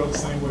to be spelled the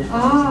same way.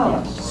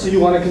 So you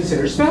want to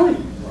consider spelling.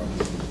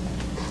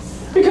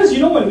 Because you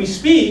know when we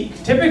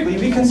speak, typically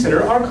we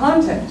consider our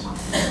content.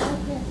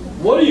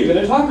 What are you going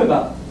to talk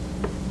about?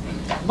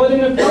 But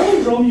in a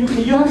palindrome, you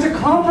have to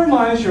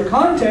compromise your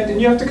content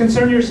and you have to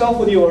concern yourself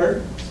with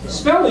your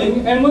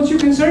spelling. And once you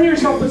concern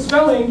yourself with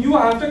spelling, you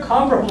have to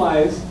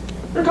compromise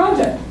your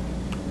content.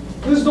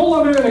 It's no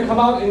longer going to come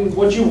out in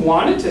what you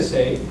wanted to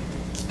say,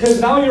 because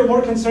now you're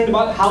more concerned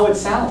about how it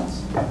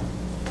sounds.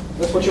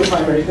 That's what your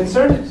primary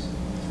concern is.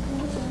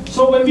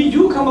 So when we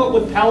do come up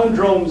with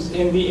palindromes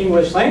in the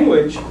English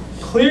language,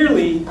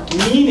 clearly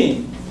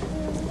meaning,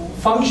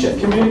 function,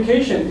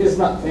 communication is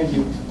not, thank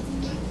you.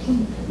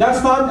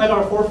 That's not at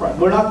our forefront.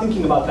 We're not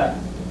thinking about that.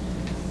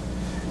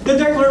 The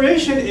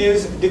declaration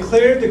is,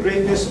 declare the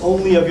greatness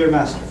only of your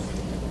master.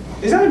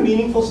 Is that a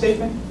meaningful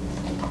statement?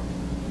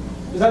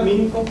 Is that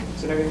meaningful?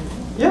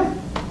 Yeah.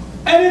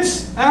 And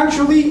it's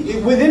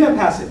actually within a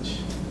passage.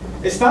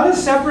 It's not a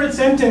separate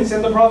sentence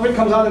and the prophet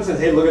comes out and says,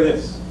 hey, look at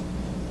this.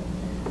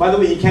 By the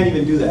way, he can't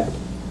even do that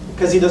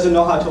because he doesn't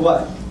know how to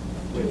what?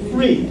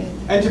 Read.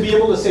 And to be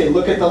able to say,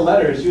 look at the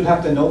letters, you'd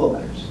have to know the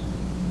letters.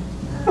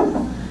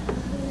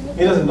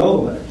 He doesn't know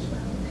the letters.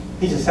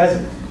 He just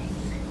says it.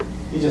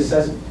 He just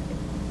says it.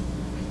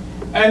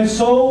 And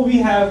so we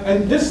have,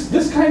 and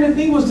this kind of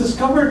thing was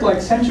discovered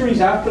like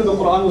centuries after the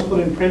Quran was put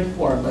in print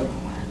form. Like,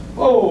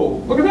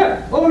 oh, look at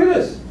that. Oh, look at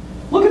this.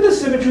 Look at this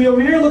symmetry over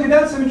here. Look at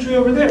that symmetry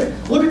over there.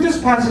 Look at this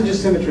passage's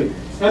symmetry.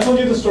 And I told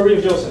you the story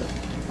of Joseph,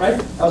 right?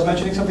 I was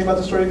mentioning something about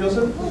the story of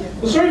Joseph.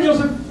 The story of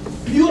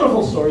Joseph,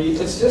 beautiful story.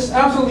 It's just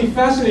absolutely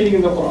fascinating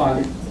in the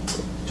Quran.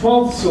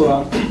 12th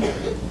surah.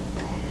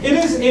 It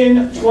is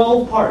in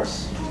 12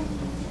 parts.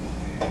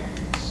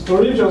 The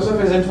story of Joseph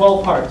is in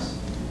 12 parts.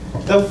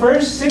 The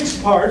first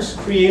 6 parts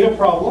create a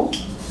problem.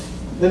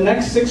 The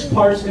next 6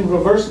 parts in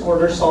reverse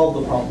order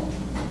solve the problem.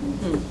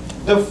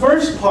 The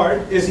first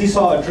part is he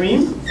saw a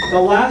dream. The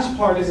last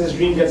part is his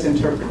dream gets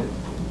interpreted.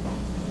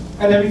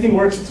 And everything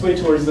works its way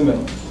towards the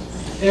middle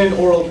in an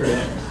oral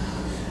tradition.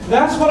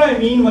 That's what I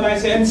mean when I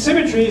say, and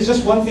symmetry is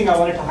just one thing I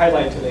wanted to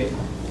highlight today.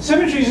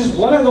 Symmetry is just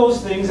one of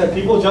those things that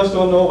people just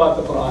don't know about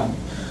the Quran.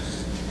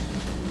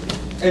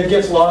 It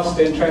gets lost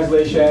in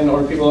translation,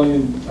 or people don't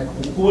even, like,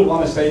 who would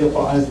want to study the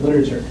Quran as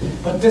literature?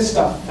 But this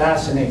stuff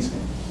fascinates me.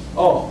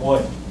 Oh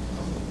boy.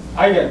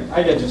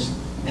 I get just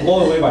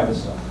blown away by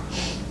this stuff.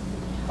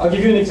 I'll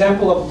give you an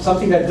example of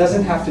something that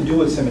doesn't have to do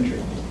with symmetry.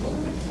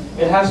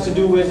 It has to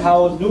do with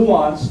how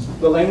nuanced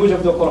the language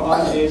of the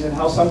Quran is and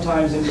how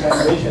sometimes in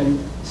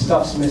translation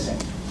stuff's missing.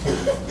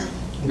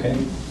 Okay?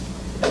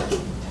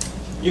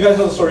 You guys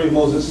know the story of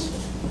Moses.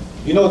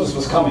 You know this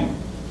was coming.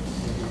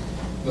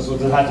 This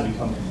had to be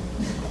coming.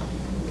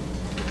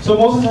 So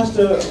Moses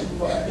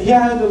he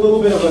had a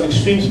little bit of an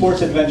extreme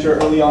sports adventure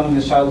early on in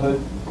his childhood.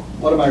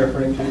 What am I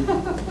referring to?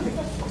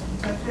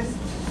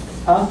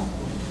 Huh?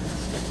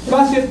 The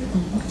basket.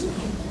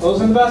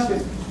 Those in the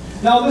basket.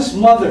 Now this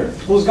mother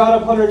who's got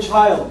to put her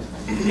child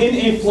in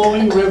a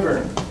flowing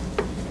river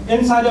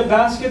inside a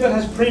basket that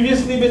has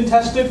previously been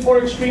tested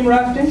for extreme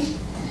rafting?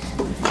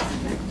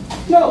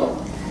 No.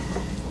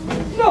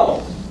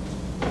 No.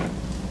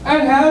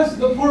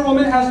 And the poor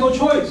woman has no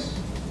choice.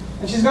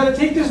 And she's got to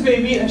take this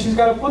baby and she's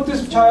got to put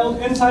this child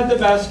inside the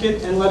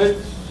basket and let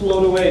it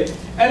float away.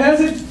 And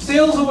as it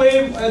sails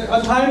away,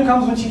 a time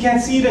comes when she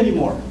can't see it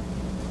anymore.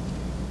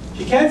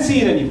 She can't see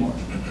it anymore.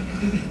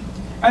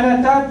 And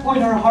at that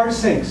point her heart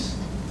sinks.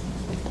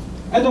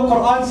 And the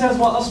Quran says,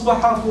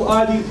 وَأَصْبَحَ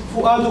فُؤَادُ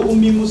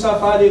أُمِّ مُوسَى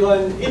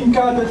فَارِغًا إِنْ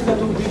كَادَتْ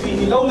لَتُبْدِي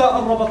فِيهِ لَوْلَا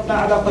أَنْ رَبَطْنَا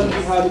عَلَى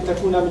قَلْبِهَا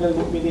لِتَكُونَ مِنَ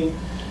الْمُؤْمِنِينَ.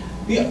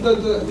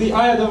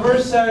 The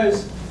verse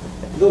says,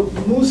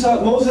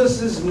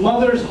 Moses'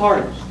 mother's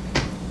heart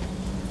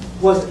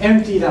was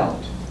emptied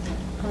out.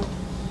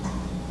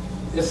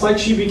 It's like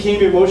she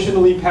became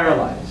emotionally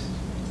paralyzed.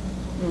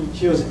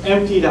 She was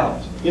emptied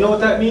out. You know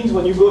what that means?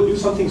 When you go do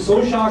something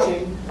so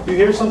shocking, you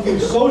hear something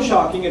so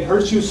shocking, it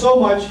hurts you so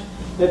much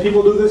that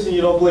people do this and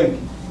you don't blink.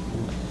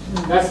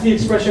 That's the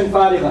expression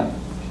farigan.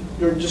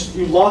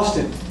 You lost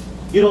it.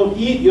 You don't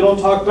eat, you don't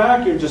talk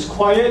back, you're just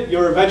quiet,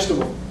 you're a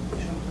vegetable.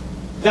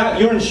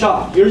 You're in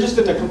shock. You're just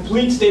in a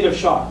complete state of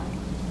shock.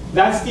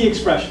 That's the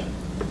expression.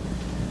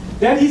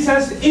 Then he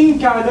says, إِن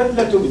كَادَتْ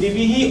لَتُبْدِي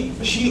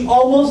بِهِ. She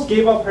almost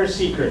gave up her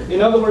secret.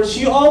 In other words,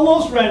 she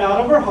almost ran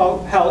out of her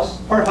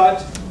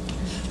hut,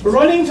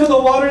 running to the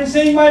water and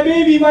saying, my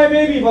baby, my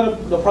baby.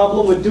 But the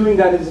problem with doing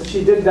that is if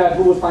she did that,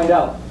 who would find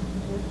out?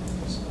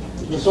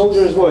 The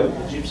soldiers would.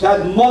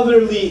 That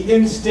motherly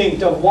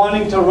instinct of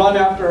wanting to run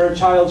after her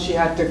child, she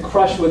had to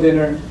crush within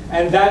her.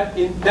 And that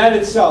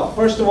itself,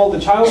 first of all,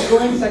 the child's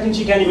going, second,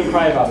 she can't even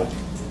cry about it.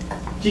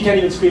 She can't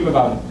even scream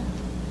about it.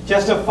 She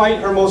has to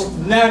fight her most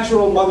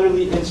natural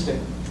motherly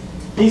instinct.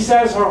 He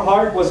says her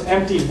heart was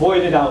empty,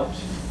 voided out.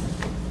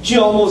 She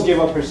almost gave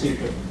up her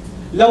secret.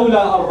 لَوْلَا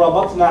أَن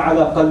رَبَطْنَا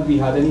عَلَى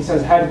قَلْبِهَا. Then he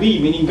says, had we,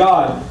 meaning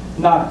God,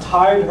 not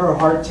tied her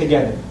heart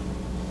together,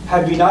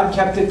 had we not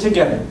kept it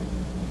together.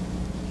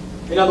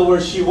 In other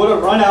words, she would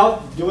have run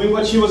out doing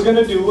what she was going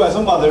to do as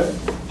a mother,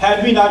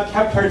 had we not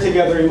kept her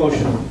together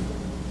emotionally.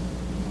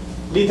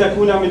 لِتَكُونَ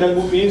مِنَ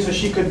الْمُؤْمِنِينَ. So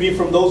she could be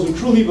from those who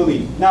truly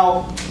believe.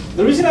 Now,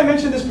 the reason I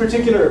mention this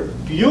particular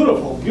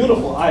beautiful,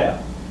 beautiful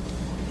ayah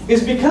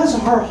is because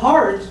her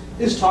heart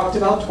is talked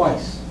about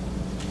twice.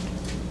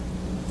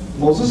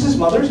 Moses'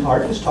 mother's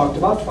heart is talked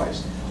about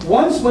twice.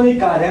 Once when it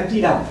got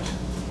emptied out.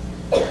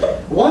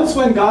 Once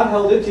when God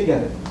held it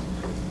together.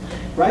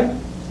 Right?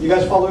 You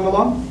guys following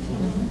along?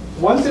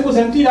 Once it was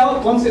emptied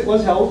out, once it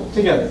was held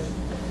together.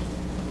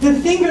 The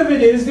thing of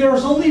it is, there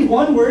is only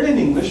one word in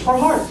English for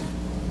heart.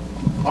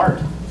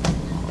 Heart.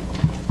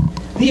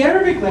 The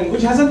Arabic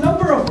language has a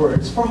number of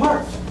words for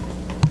heart.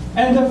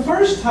 And the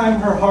first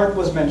time her heart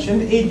was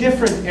mentioned, a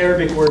different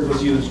Arabic word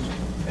was used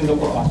in the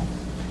Quran.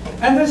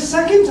 And the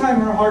second time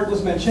her heart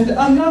was mentioned,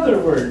 another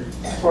word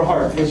for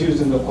heart was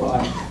used in the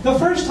Quran. The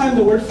first time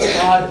the word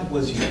fu'ad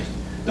was used.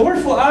 The word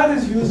fu'ad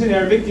is used in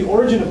Arabic. The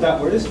origin of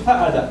that word is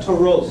fa'ada, to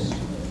roast.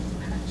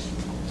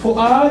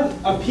 Fu'ad,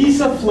 a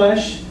piece of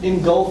flesh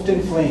engulfed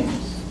in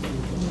flames,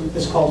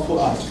 is called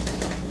fu'ad.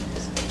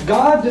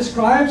 God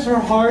describes her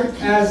heart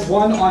as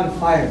one on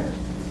fire.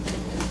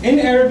 In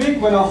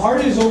Arabic, when a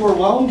heart is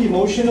overwhelmed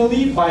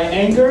emotionally by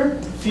anger,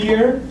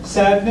 fear,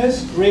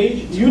 sadness,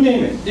 rage, you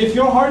name it. If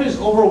your heart is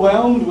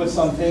overwhelmed with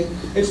something,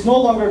 it's no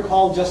longer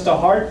called just a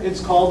heart,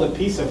 it's called a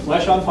piece of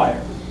flesh on fire.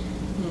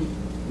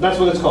 That's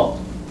what it's called.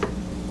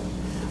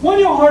 When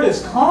your heart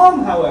is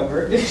calm,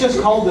 however, it's just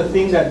called the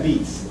thing that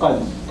beats.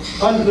 Qalb.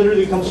 Qalb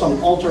literally comes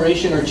from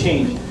alteration or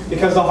change,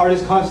 because the heart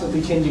is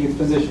constantly changing its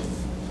position.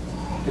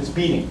 It's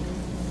beating.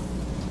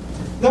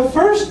 The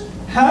first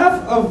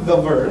half of the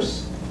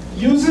verse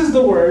uses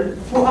the word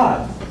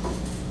fu'ad.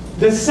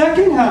 The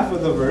second half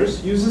of the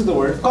verse uses the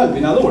word qalb.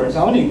 In other words,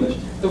 now in English,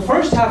 the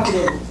first half of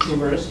the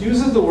verse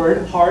uses the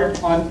word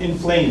heart on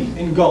inflamed,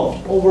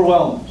 engulfed,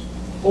 overwhelmed,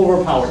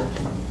 overpowered.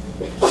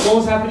 What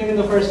was happening in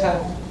the first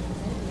half?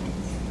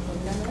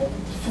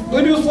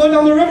 Lydia was flowing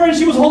down the river and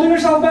she was holding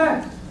herself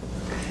back.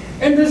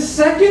 In the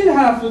second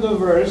half of the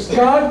verse,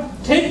 God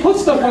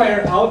puts the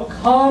fire out,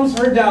 calms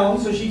her down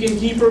so she can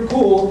keep her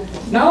cool.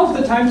 Now's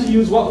the time to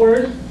use what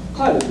word?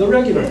 Qalb, the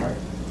regular heart.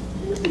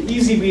 The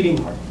easy beating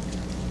heart.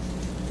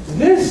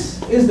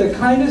 This is the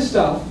kind of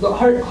stuff,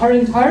 her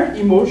entire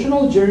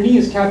emotional journey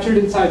is captured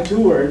inside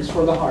two words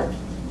for the heart.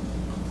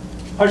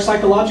 Her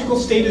psychological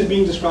state is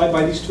being described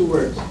by these two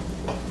words.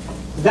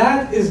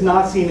 That is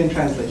not seen in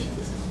translation.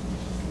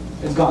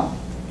 It's gone.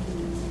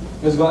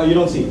 It's gone. You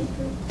don't see it.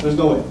 There's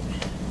no way.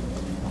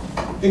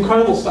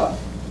 Incredible stuff,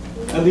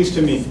 at least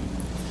to me.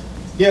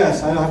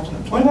 Yes, I have to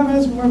know. 25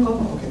 minutes more.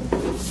 Okay.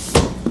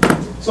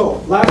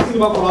 So, last thing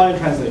about Quran and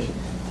translation.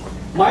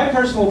 My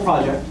personal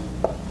project,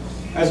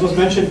 as was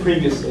mentioned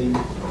previously,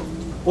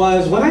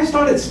 was when I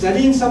started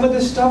studying some of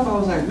this stuff, I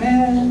was like,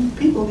 man,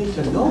 people need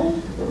to know.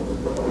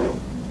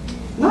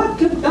 Not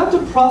to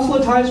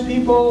proselytize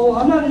people.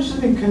 I'm not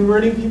interested in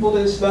converting people to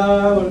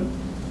Islam.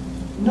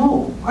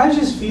 No, I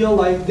just feel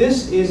like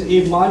this is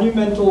a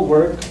monumental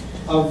work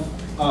of,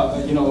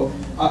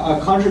 a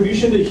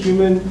contribution to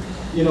human,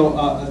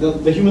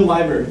 the human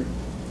library.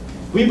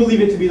 We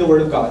believe it to be the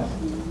Word of God.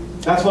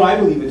 That's what I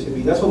believe it to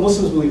be. That's what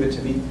Muslims believe it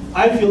to be.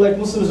 I feel like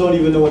Muslims don't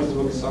even know what this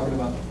book is talking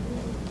about.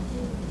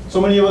 So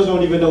many of us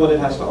don't even know what it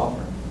has to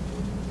offer.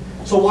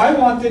 So I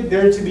wanted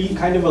there to be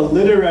kind of a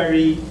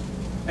literary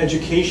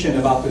education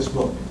about this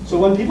book. So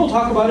when people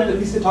talk about it, at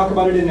least they talk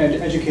about it in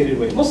an educated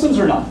way. Muslims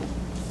are not.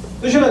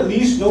 They should at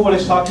least know what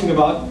it's talking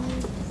about,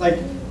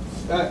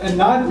 and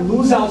not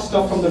lose out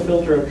stuff from the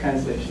filter of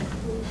translation.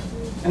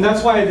 And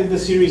that's why I did the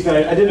series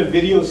that I did a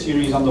video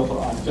series on the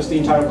Quran, just the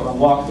entire Quran,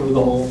 walk through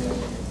the whole thing.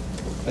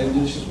 I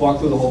just walk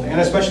through the whole thing.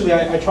 And especially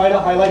I try to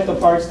highlight the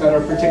parts that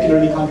are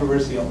particularly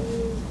controversial.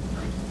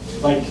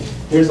 Like,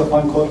 here's a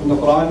fun quote from the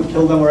Quran,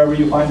 kill them wherever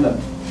you find them.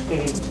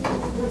 It's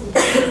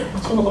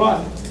from the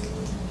Quran.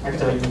 I can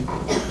tell you.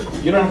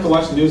 You don't have to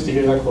watch the news to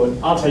hear that quote.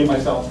 I'll tell you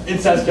myself. It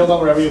says kill them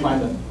wherever you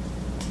find them.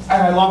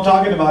 And I love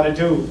talking about it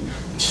too.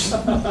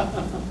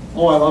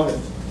 Oh, I love it.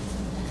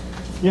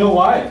 You know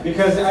why?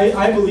 Because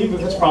I believe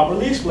if it's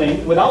properly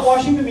explained, without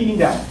washing the meaning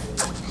down,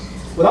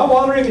 without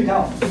watering it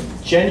down,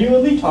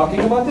 genuinely talking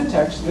about the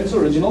text in its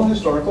original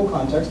historical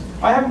context,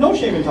 I have no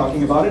shame in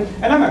talking about it,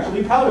 and I'm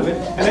actually proud of it,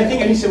 and I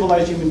think any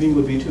civilized human being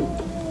would be too.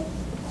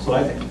 That's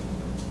what I think.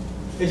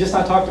 It's just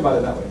not talked about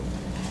it that way.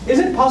 Is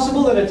it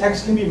possible that a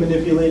text can be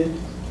manipulated?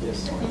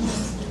 Yes.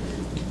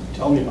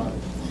 Tell me about it.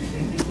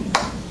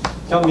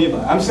 Tell me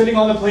about it. I'm sitting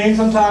on a plane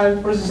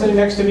sometime, person's sitting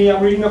next to me,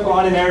 I'm reading the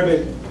Quran in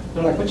Arabic.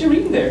 They're like, what you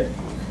reading there?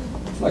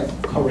 I'm like,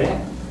 Quran.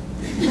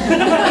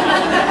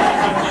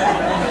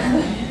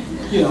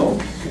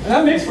 And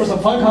that makes for some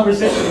fun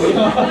conversation,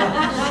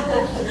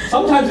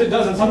 Sometimes it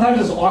doesn't. Sometimes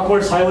it's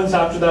awkward silence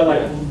after that,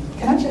 like,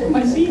 can I check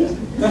my seat?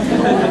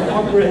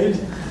 Awkward.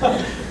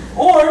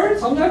 Or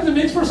sometimes it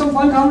makes for some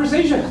fun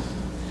conversation.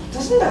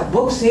 Doesn't that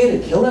book say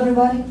to kill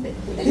everybody?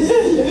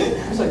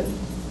 It's like,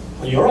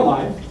 well, you're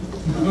alive.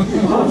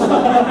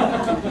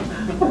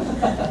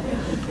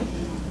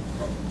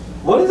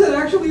 What is it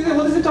actually?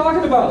 What is it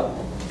talking about?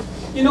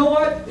 You know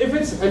what? If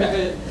it's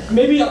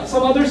maybe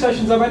some other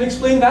sessions, I might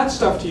explain that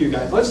stuff to you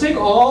guys. Let's take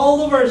all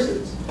the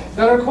verses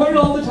that are quoted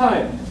all the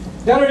time,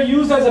 that are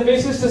used as a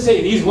basis to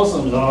say these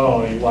Muslims.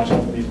 Oh, you watch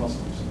out for these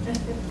Muslims.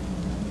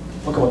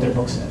 Look at what their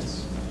book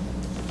says.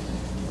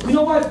 You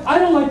know what? I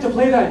don't like to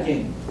play that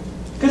game,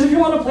 because if you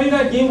want to play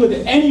that game with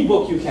any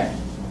book, you can.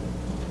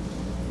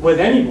 With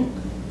any book,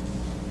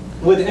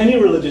 with any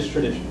religious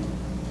tradition,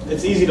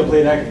 it's easy to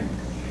play that game.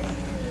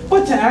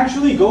 But to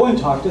actually go and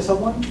talk to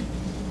someone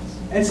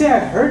and say, I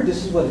heard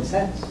this is what it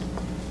says.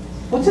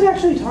 What's it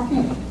actually talking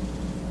about?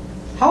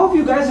 How have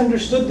you guys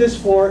understood this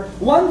for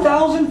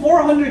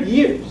 1,400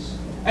 years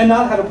and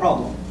not had a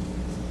problem?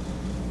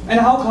 And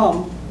how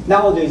come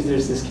nowadays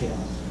there's this chaos?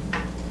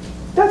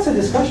 That's a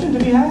discussion to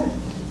be had.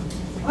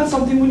 That's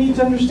something we need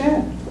to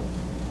understand.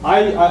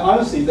 I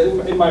honestly,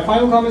 in my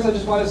final comments, I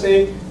just want to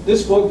say,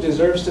 this book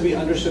deserves to be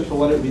understood for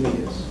what it really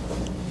is,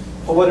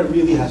 for what it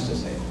really has to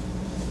say.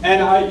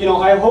 And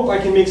I hope I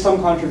can make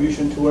some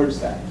contribution towards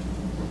that.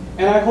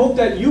 And I hope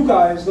that you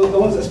guys, the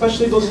ones,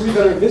 especially those of you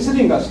that are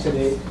visiting us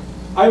today,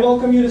 I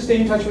welcome you to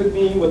stay in touch with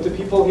me, with the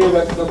people here,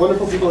 the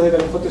wonderful people here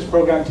that have put this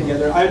program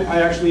together.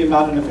 I actually am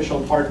not an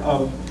official part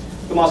of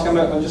the mosque.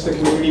 I'm just a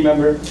community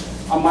member.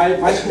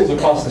 My school's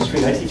across the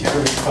street. I teach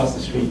Arabic across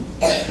the street.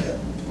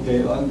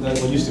 Okay,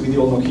 what used to be the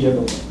old Nokia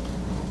building.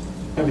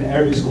 I have an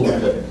Arabic school right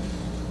there.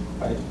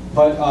 Right?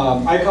 But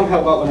I come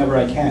help out whenever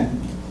I can.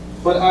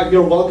 But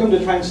you're welcome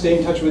to try and stay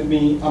in touch with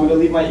me. I'm going to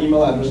leave my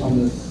email address on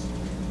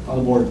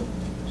the board.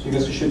 So you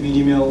guys can shoot me an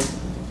email.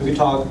 We can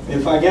talk.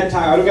 If I get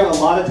time, I don't get a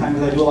lot of time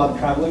because I do a lot of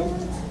traveling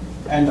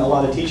and a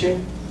lot of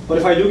teaching. But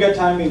if I do get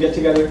time, we get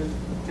together,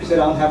 sit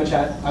down, have a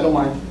chat. I don't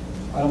mind.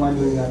 I don't mind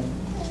doing that.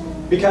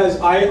 Because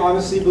I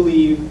honestly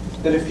believe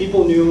that if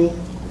people knew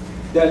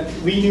that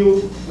we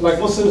knew, like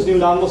Muslims knew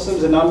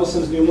non-Muslims and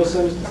non-Muslims knew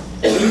Muslims,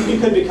 we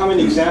could become an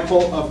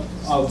example of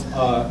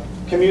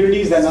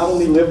communities that not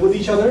only live with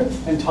each other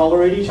and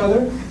tolerate each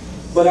other,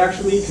 but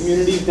actually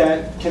communities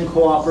that can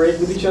cooperate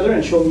with each other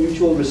and show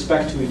mutual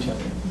respect to each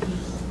other.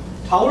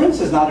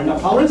 Tolerance is not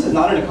enough. Tolerance is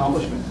not an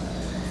accomplishment.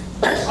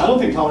 I don't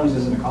think tolerance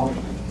is an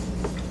accomplishment.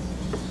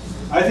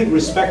 I think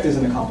respect is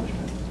an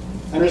accomplishment.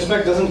 And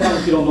respect doesn't come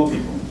if you don't know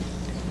people.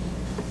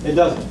 It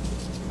doesn't.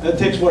 It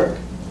takes work.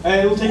 And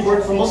it will take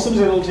work from Muslims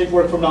and it will take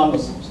work from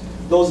non-Muslims,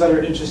 those that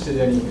are interested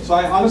anyway. So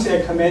honestly,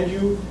 I commend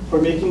you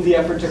for making the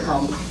effort to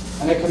come,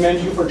 and I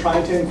commend you for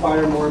trying to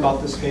inquire more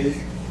about this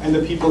faith. and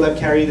the people that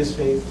carry this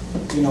faith.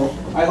 You know,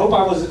 I hope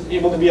I was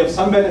able to be of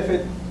some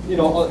benefit, you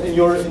know, in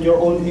your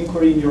own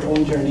inquiry, in your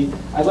own journey.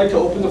 I'd like to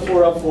open the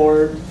floor up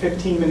for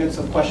 15 minutes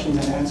of questions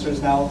and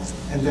answers now,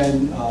 and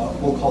then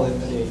we'll call it a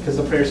day, because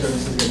the prayer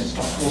service is going to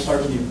start. We'll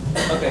start with you.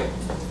 Okay.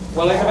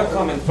 Well, I have a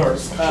comment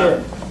first.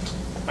 Sure.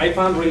 I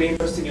found really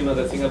interesting, you know,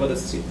 the thing about the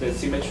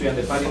symmetry and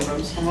the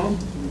palindromes.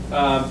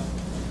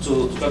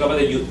 To talk about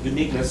the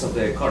uniqueness of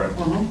the Quran.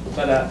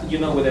 But you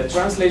know, with the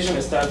translation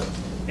stuff,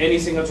 any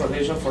single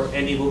translation for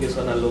any book is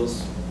gonna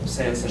lose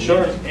sense. And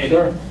Sure.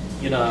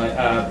 You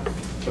know,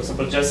 for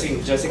example, just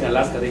in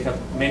Alaska, they have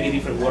many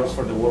different words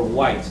for the word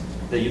white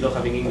that you don't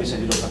have in English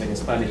and you don't have in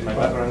Spanish. My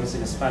background is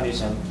in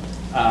Spanish, and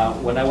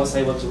when I was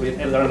able to read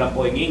Edgar Allan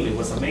Poe in English, it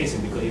was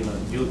amazing because you know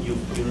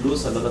you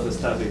lose a lot of the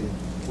stuff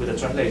with the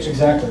translation.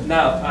 Exactly.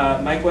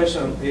 Now, my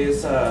question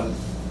is.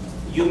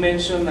 You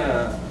mentioned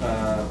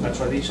a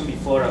tradition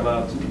before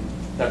about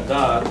that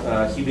God,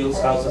 He builds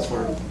houses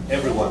for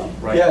everyone,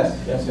 right?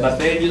 Yes. But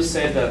then you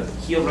said that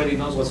He already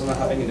knows what's going to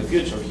happen in the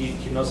future.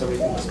 He knows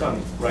everything that's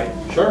coming, right?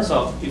 Sure.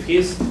 So if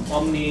He's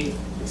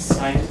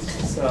omniscient,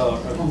 so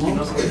He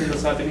knows everything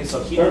that's happening,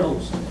 so He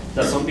knows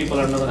that some people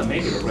are not going to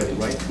make it already,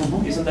 right?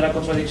 Isn't that a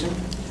contradiction?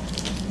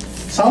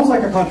 Sounds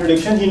like a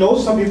contradiction. He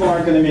knows some people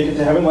aren't going to make it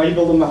to heaven. Why he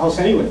build them a house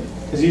anyway?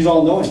 Because He's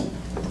all-knowing.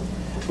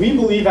 We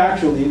believe,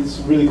 actually, it's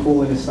really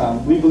cool in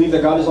Islam, we believe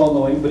that God is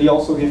all-knowing, but He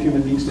also gives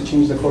human beings to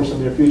change the course of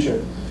their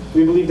future.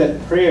 We believe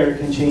that prayer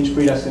can change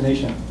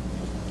predestination.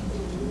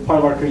 Part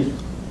of our creed.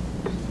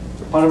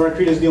 Part of our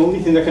creed is the only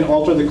thing that can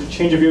alter the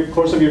change of your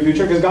course of your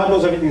future, because God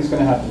knows everything that's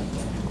going to happen.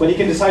 But He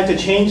can decide to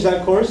change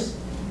that course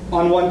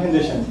on one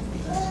condition: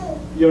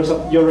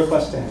 your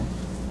request to Him.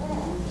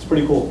 It's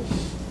pretty cool.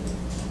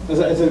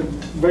 It's a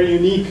very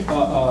unique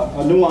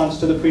nuance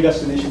to the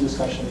predestination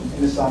discussion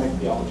in Islamic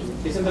theology.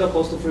 Isn't that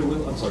opposed to free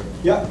will? I'm sorry.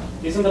 Yeah.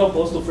 Isn't that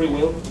opposed to free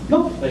will?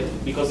 No. Like,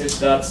 because it's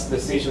God's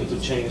decision to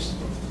change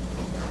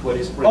what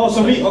is free. Oh,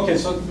 so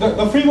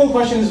the free will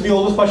question is the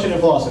oldest question in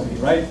philosophy,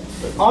 right?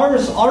 Our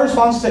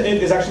response to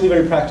it is actually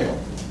very practical.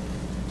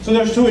 So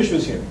there's two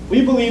issues here.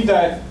 We believe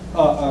that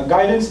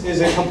guidance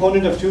is a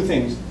component of two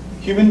things: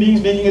 human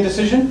beings making a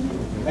decision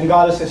and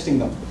God assisting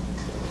them.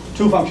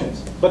 Two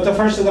functions. But the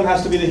first of them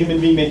has to be the human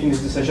being making his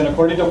decision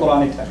according to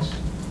Quranic text.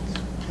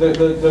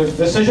 The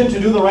decision to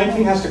do the right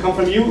thing has to come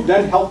from you,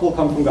 then help will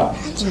come from God.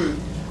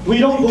 We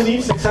don't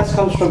believe success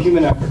comes from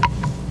human effort.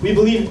 We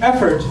believe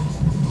effort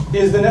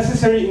is the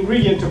necessary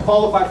ingredient to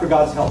qualify for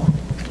God's help.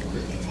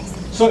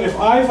 So if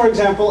I, for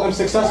example, am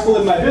successful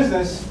in my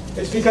business,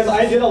 it's because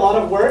I did a lot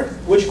of work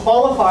which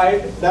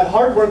qualified, that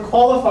hard work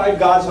qualified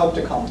God's help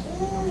to come.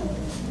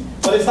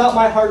 But it's not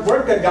my hard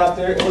work that got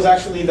there, it was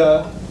actually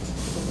the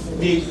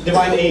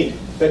divine aid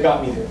that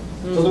got me there.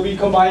 So that we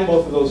combine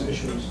both of those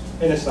issues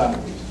in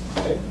Islam.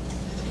 Okay.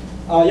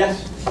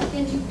 Yes?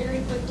 Can you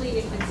very quickly,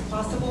 if it's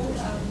possible,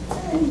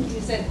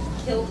 you said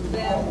killed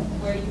them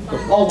where you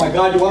find Oh my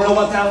God, you want to know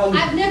about that one?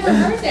 I've never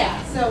heard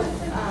that, so.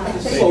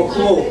 So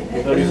cool.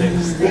 I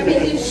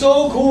mean,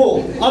 So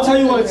cool. I'll tell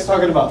you what it's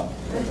talking about.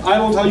 I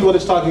will tell you what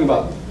it's talking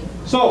about.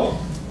 So,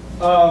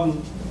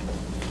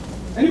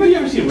 anybody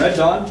ever see Red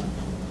Dawn?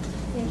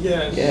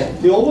 Yes. Yeah.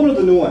 The old one or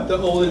the new one? The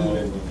old and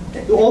new.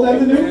 The old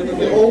and the new?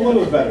 The old one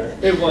was better.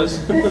 It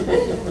was.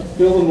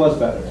 The old one was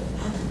better.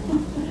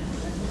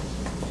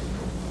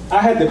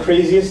 I had the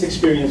craziest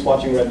experience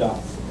watching Red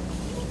Dawn.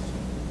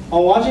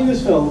 On watching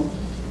this film,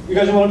 you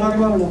guys know what I'm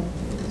talking about or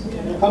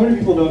no? How many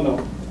people don't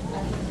know?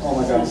 Oh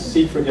my God,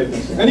 seek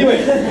forgiveness.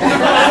 Anyway.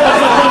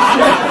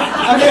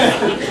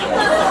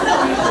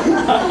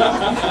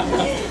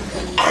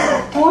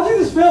 Watching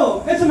this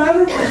film, it's a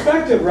matter of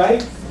perspective,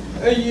 right?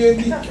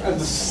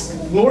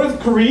 North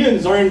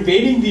Koreans are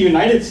invading the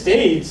United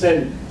States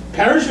and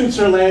parachutes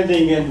are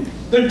landing and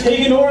they're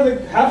taking over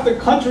half the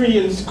country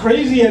and it's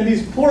crazy, and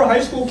these poor high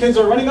school kids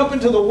are running up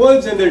into the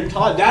woods and their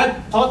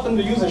dad taught them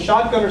to use a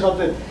shotgun or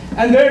something,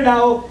 and they're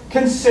now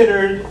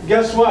considered,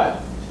 guess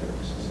what?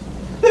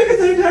 They're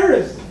considered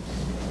terrorists.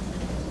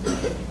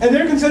 And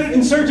they're considered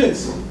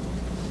insurgents,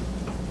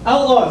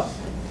 outlaws.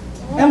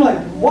 And I'm like,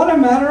 what a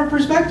matter of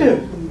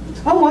perspective.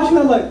 I'm watching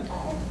that like,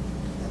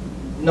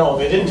 no,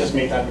 they didn't just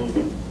make that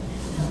movie.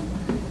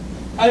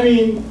 I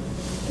mean,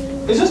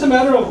 it's just a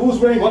matter of who's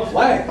wearing what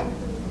flag.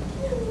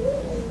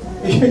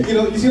 You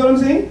see what I'm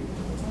saying?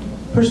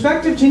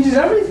 Perspective changes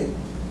everything.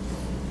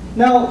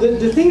 Now,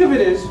 the thing of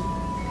it is,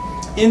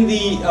 in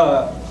the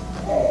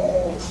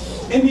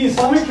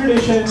Islamic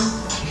tradition,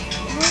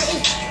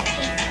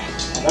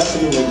 that's a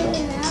new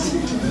way.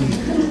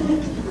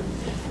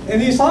 In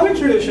the Islamic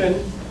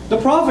tradition, the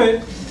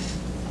Prophet,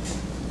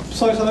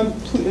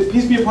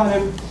 peace be upon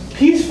him,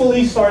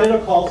 peacefully started a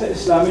call to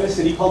Islam in a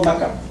city called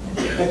Mecca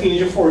at the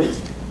age of 40.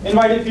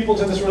 Invited people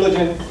to this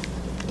religion,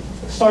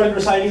 started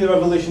reciting the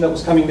revelation that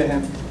was coming to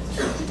him.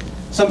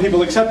 Some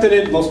people accepted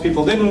it, most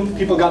people didn't.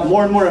 People got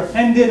more and more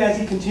offended as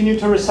he continued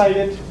to recite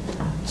it.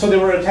 So there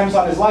were attempts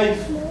on his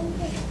life.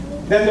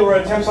 Then there were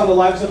attempts on the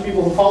lives of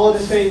people who followed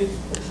his faith.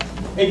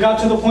 It got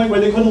to the point where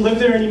they couldn't live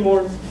there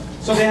anymore.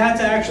 So they had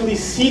to actually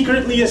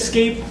secretly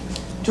escape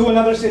to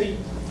another city.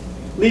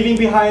 leaving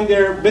behind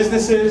their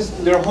businesses,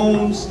 their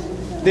homes,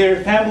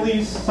 their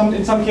families,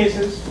 in some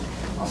cases.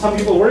 Some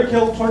people were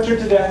killed, tortured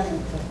to death,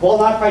 while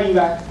not fighting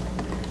back.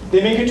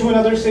 They make it to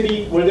another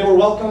city where they were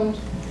welcomed.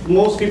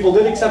 Most people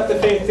did accept the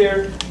faith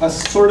there. A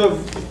sort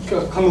of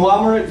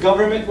conglomerate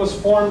government was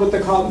formed with the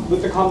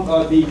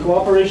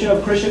cooperation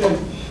of Christian and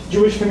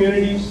Jewish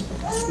communities.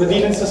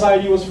 Medinan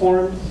society was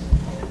formed.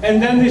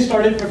 And then they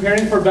started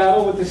preparing for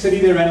battle with the city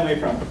they ran away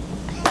from.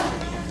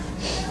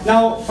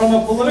 Now, from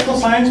a political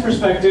science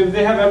perspective,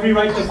 they have every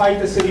right to fight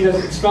the city that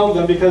expelled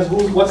them because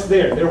what's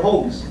there? Their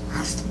homes.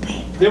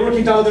 They were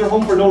kicked out of their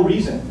home for no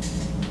reason.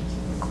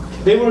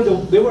 They were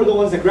the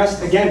ones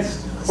aggressed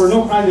against for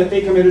no crime that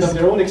they committed of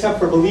their own except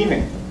for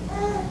believing.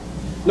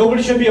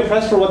 Nobody should be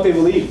oppressed for what they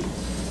believe,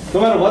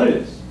 no matter what it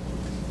is.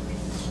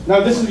 Now,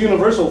 this is a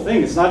universal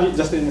thing. It's not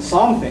just an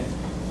Islam thing.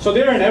 So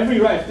they're in every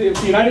right. If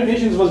the United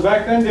Nations was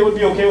back then, they would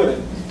be okay with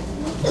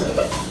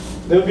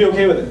it. They would be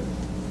okay with it.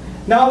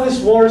 Now this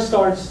war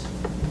starts,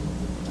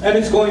 and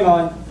it's going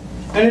on.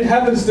 And it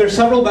happens, there's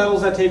several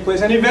battles that take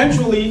place, and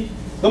eventually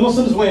the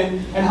Muslims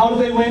win. And how do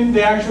they win?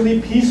 They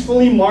actually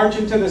peacefully march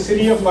into the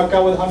city of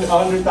Mecca with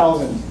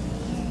 100,000.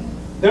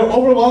 They're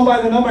overwhelmed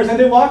by the numbers, and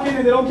they walk in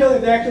and they don't kill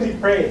it, they actually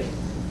pray.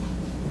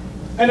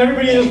 And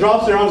everybody just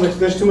drops their arms like,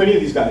 there's too many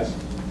of these guys.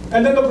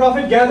 And then the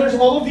Prophet gathers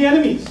all of the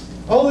enemies,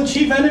 all the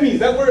chief enemies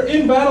that were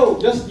in battle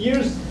just a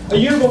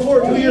year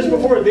before, 2 years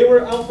before, they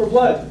were out for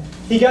blood.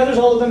 He gathers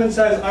all of them and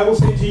says, I will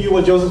say to you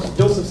what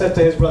Joseph said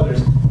to his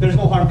brothers, there's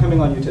no harm coming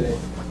on you today.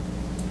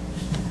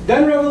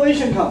 Then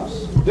revelation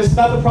comes. This is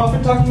not the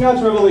Prophet talking now,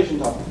 it's Revelation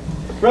talking.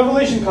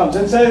 Revelation comes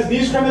and says,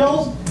 these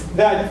criminals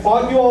that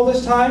fought you all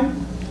this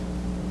time,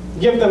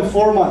 give them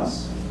 4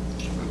 months.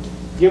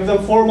 Give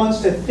them 4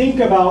 months to think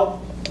about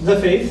the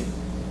faith.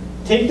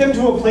 Take them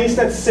to a place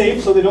that's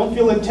safe so they don't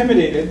feel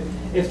intimidated.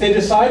 If they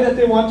decide that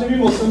they want to be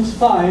Muslims,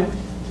 fine.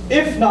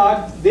 If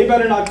not, they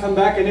better not come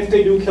back, and if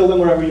they do, kill them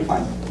wherever you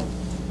find them.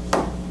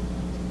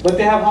 But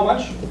they have how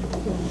much?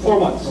 4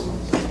 months.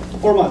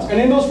 4 months.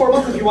 And in those 4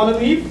 months, if you want to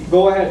leave,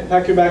 go ahead,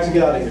 pack your bags and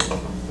get out of here.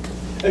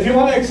 If you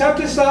want to accept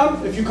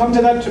Islam, if you come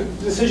to that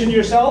decision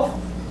yourself,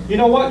 you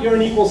know what? You're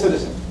an equal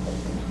citizen.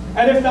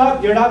 And if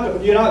not,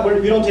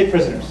 we don't take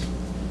prisoners.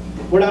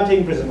 We're not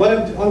taking prisoners.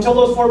 But until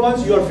those 4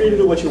 months, you are free to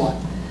do what you want.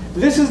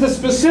 This is the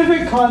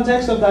specific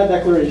context of that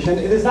declaration.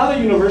 It is not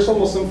a universal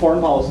Muslim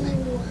foreign policy.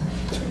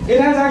 It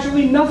has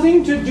actually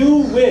nothing to do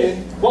with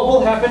what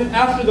will happen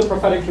after the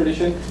prophetic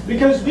tradition,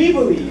 because we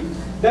believe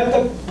that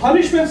the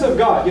punishments of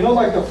God,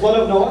 like the flood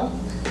of Noah,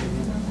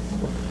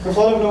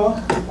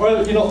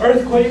 or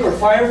earthquake or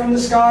fire from the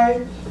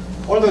sky,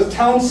 or the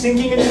town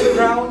sinking into the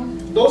ground,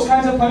 those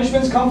kinds of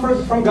punishments come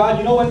from God.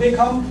 You know when they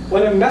come?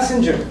 When a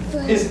messenger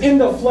is in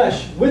the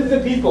flesh with the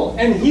people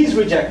and he's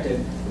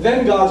rejected,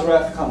 then God's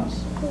wrath comes.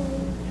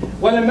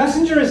 When a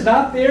messenger is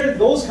not there,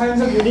 those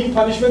kinds of unique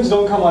punishments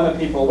don't come on the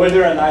people where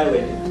they're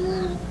annihilated.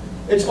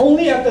 It's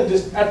only at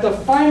the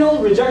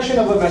final rejection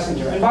of a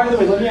messenger. And by the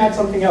way, let me add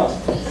something else.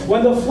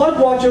 When the flood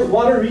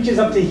water reaches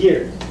up to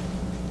here,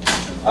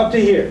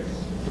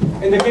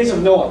 in the case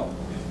of Noah,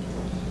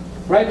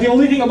 right? The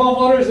only thing above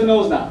water is the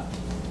nose now.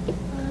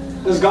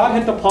 Does God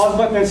hit the pause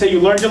button and say,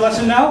 you learned your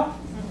lesson now?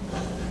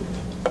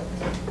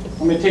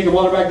 I'm going to take the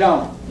water back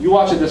down. You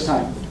watch it this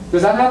time.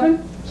 Does that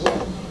happen?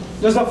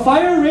 Does a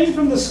fire rain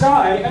from the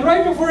sky, and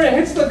right before it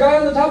hits the guy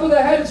on the top of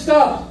the head, it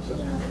stops?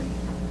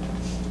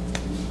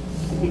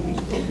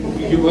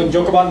 You would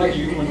joke about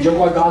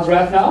God's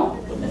wrath now?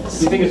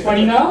 You think it's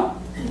funny now?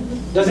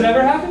 Does it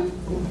ever happen?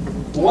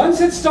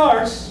 Once it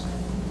starts,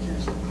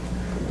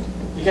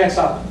 you can't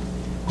stop it.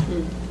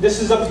 This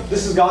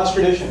is God's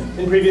tradition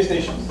in previous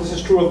nations. This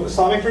is true of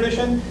Islamic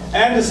tradition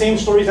and the same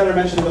stories that are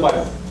mentioned in the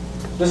Bible.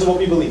 This is what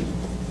we believe.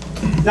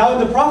 Now, in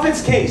the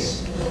Prophet's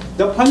case,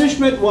 the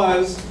punishment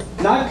was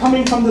not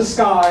coming from the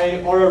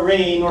sky or a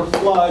rain or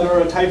flood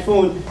or a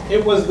typhoon.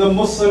 It was the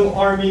Muslim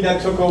army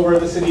that took over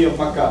the city of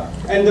Mecca.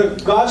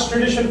 And God's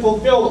tradition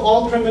fulfilled.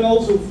 All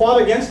criminals who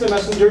fought against the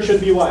messenger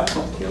should be what?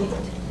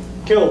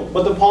 Killed.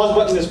 But the pause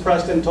button is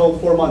pressed and told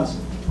 4 months.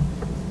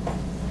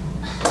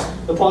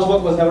 The pause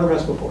button was never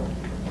pressed before.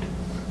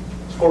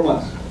 It's 4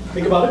 months.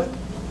 Think about it.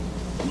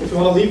 If you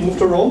want to leave, move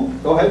to Rome,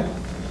 go ahead.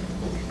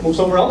 Move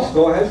somewhere else,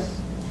 go ahead.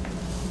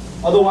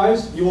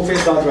 Otherwise, you will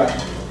face God's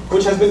wrath,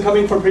 which has been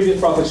coming for previous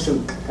prophets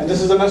too. And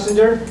this is a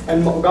messenger,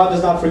 and God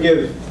does not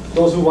forgive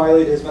those who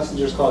violate his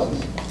messenger's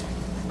causes.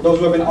 Those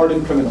who have been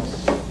ardent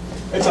criminals.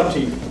 It's up to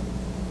you.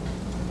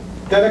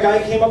 Then a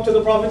guy came up to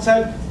the Prophet and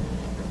said,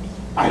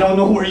 I don't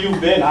know where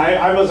you've been.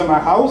 I was in my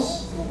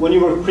house when you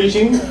were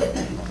preaching.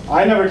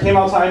 I never came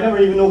outside. I never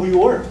even knew who you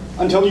were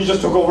until you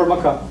just took over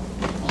Mecca.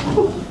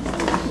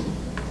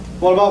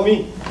 What about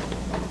me?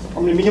 I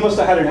mean, he must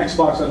have had an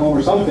Xbox at home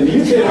or something.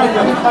 He stayed out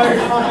the entire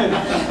time.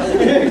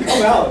 He didn't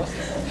come out.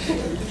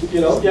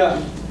 Yeah.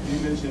 You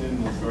mentioned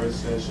in the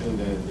first session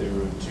that there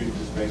were two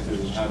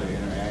perspectives of how to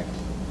interact.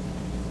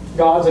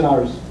 God's and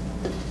ours.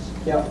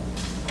 Yeah.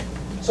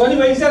 So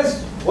anyway, he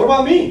says, what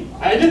about me?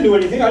 I didn't do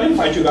anything. I didn't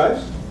fight you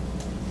guys.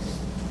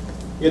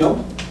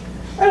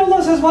 And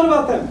Allah says, what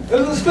about them?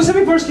 A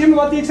specific verse came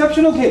about the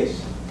exceptional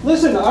case.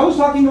 Listen, I was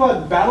talking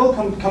about battle,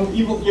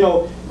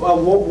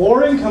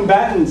 warring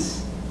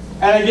combatants,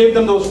 and I gave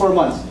them those 4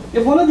 months.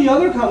 If one of the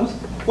other comes,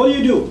 what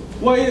do?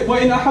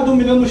 وَإِنْ أَحَدٌ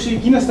مِّنَ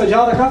الْمُشْرِكِينَ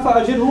اسْتَجَارَكَ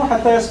فَأَجِرْهُ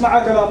حَتَّى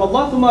يَسْمَعَ كَلَامَ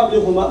اللَّهِ ثُمَّ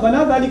أَبْلِغْهُ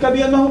مَأْمَنَهُ ذَلِكَ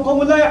بِأَنَّهُمْ قَوْمٌ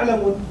لَا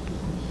يَعْلَمُونَ.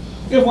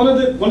 If one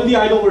of the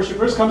idol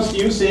worshippers comes to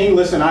you saying,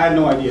 listen, I have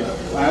no idea,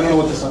 I don't know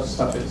what this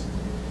stuff is,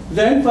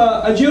 then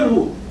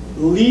فَأَجِرْهُ,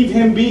 leave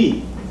him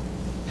be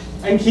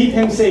and keep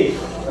him safe.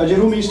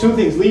 Ajirhu means 2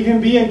 things: leave him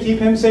be and keep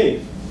him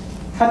safe.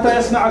 حَتَّى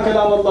يَسْمَعَ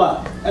كَلَامَ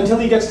اللَّهِ, until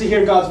he gets to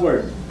hear God's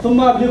word. ثُمَّ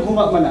أَبْلِغْهُ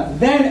مَأْمَنَهُ,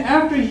 then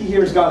after he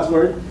hears God's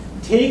word,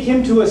 take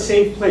him to a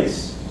safe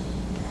place.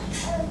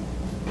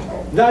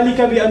 ذَلِكَ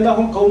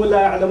بِأَنَّهُمْ قَوْمٌ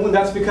لَا يَعْلَمُونَ.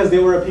 That's because they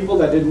were a people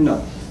that didn't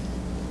know.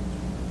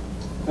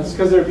 That's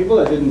because they're people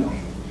that didn't know.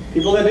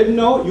 People that didn't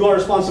know, you are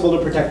responsible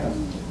to protect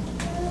them.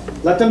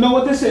 Let them know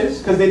what this is,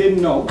 because they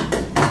didn't know,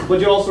 but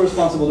you're also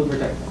responsible to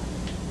protect them.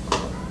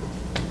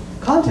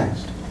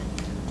 Context.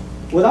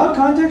 Without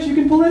context, you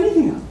can pull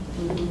anything out.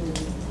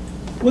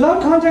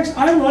 Without context,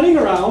 I'm running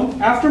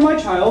around after my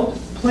child,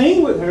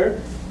 playing with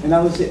her, and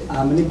I would say,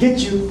 I'm going to get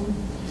you.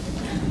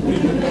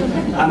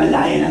 I'm a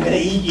lion, I'm going to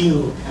eat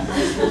you.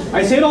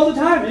 I say it all the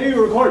time. Here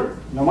you record.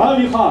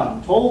 Nouman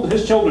Khan told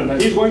his children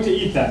that he's going to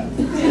eat them.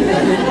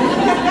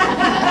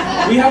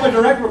 We have a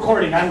direct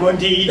recording. I'm going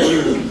to eat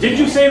you. Did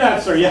you say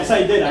that, sir? Yes,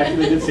 I did. I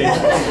actually did say that.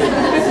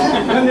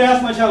 And then they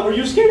asked my child, were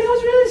you scared? I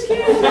was really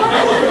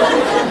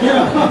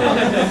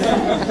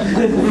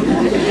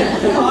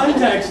scared.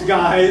 Context,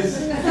 guys.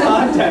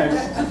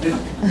 Context.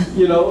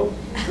 You know,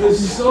 it's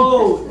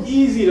so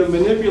easy to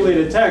manipulate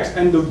a text.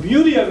 And the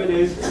beauty of it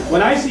is,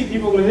 when I see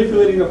people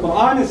manipulating the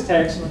Quran as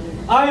text,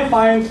 I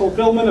find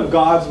fulfillment of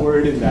God's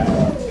word in that.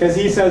 Because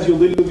he says,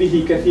 يُضِلُّ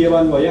بِهِ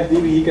كَثِيرًا وَيَهْدِي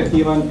بِهِ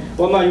كَثِيرًا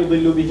وَمَا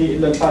يُضِلُّ بِهِ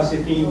إِلَّا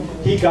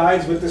الْفَاسِقِينَ. He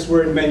guides with this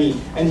word many,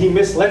 and he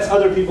lets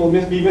other people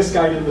be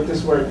misguided with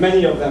this word,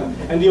 many of them.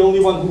 And the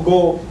only one who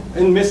go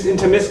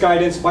into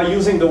misguidance by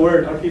using the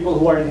word are people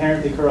who are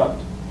inherently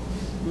corrupt.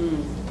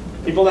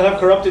 People that have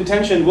corrupt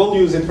intention will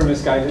use it for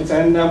misguidance,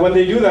 and when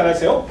they do that, I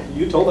say, oh,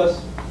 you told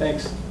us,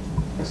 thanks.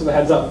 Thanks for the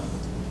heads up.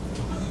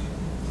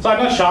 So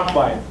I'm not shocked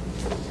by it.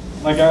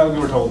 Like we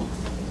were told.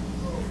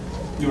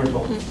 You were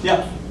told.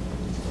 Yeah.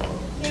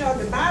 You know,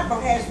 the Bible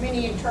has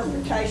many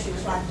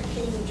interpretations, like the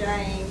King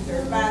James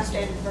or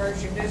Bystander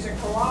Version. Does the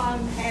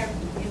Quran have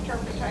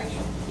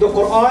interpretation? The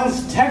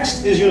Quran's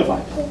text is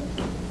unified.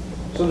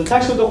 So the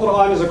text of the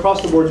Quran is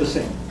across the board the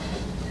same.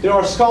 There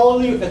are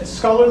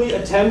scholarly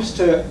attempts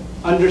to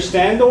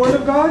understand the Word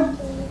of God,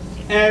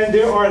 and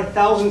there are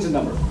thousands in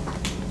number.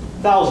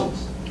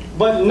 Thousands.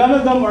 But none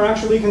of them are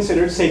actually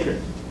considered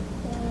sacred.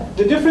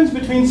 The difference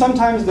between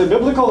sometimes the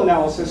biblical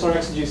analysis or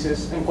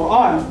exegesis and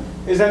Quran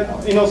is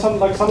that, you know, some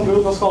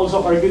biblical scholars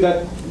will argue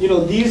that, you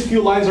know, these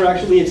few lines are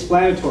actually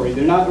explanatory.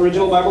 They're not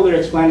original Bible, they're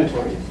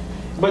explanatory.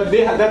 But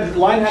that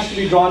line has to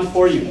be drawn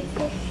for you.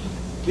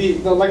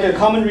 Like a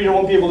common reader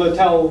won't be able to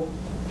tell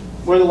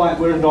where to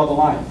draw the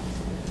line.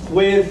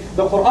 With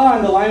the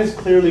Quran, the line is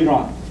clearly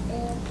drawn.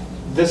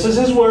 This is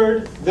his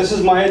word, this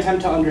is my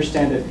attempt to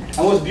understand it.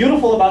 And what's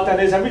beautiful about that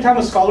is every time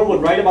a scholar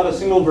would write about a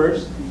single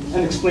verse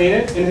and explain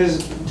it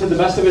to the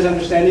best of his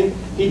understanding,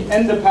 he'd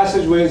end the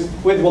passage with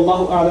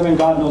Wallahu a'lam, and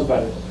God knows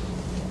better.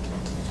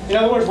 In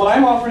other words, what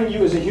I'm offering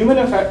you is a human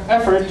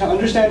effort to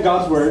understand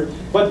God's word,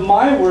 but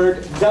my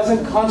word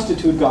doesn't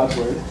constitute God's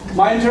word.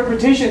 My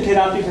interpretation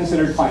cannot be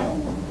considered final.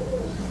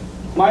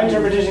 My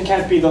interpretation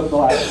can't be the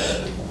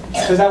last.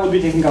 Because that would be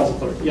taking God's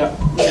authority. Yeah.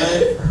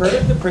 I've heard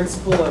of the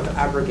principle of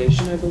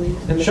abrogation, I believe,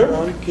 in the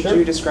Quran. Could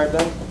you describe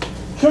that?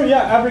 Sure,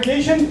 yeah.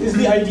 Abrogation is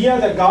the idea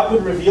that God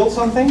would reveal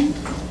something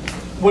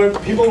where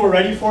people were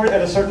ready for it at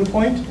a certain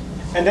point,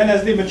 and then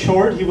as they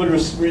matured, he would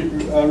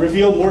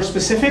reveal more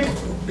specific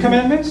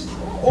commandments,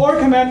 or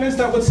commandments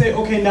that would say,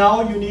 okay,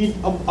 now you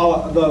need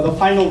the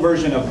final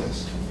version of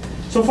this.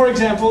 So for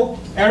example,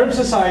 Arab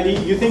society,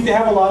 you think they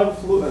have a lot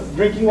of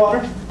drinking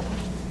water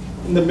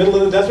in the middle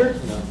of the desert?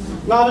 No.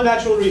 Not a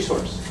natural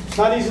resource,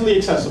 not easily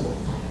accessible.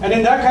 And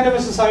in that kind of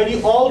a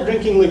society, all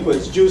drinking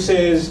liquids,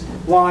 juices,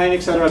 wine,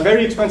 etc.,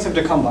 very expensive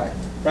to come by,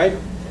 right?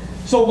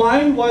 So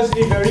wine was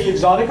a very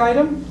exotic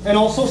item, and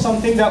also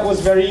something that was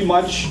very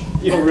much,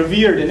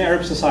 revered in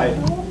Arab society.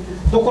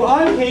 The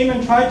Quran came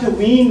and tried to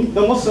wean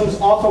the Muslims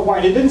off of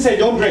wine. It didn't say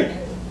don't drink,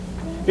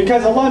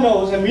 because Allah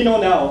knows, and we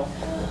know now,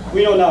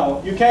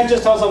 you can't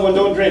just tell someone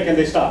don't drink and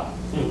they stop.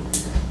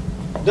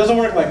 It doesn't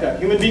work like that.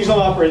 Human beings don't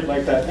operate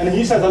like that. And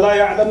he says, Allah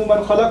ya'lamu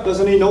man khalaq,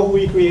 doesn't he know who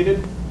he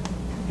created?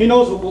 He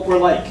knows what we're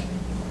like.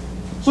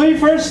 So he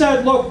first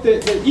said, look,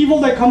 the evil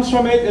that comes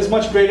from it is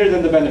much greater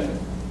than the benefit.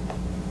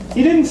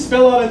 He didn't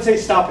spill out and say,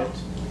 stop it.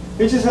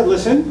 He just said,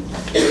 listen,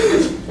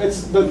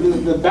 it's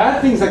the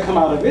bad things that come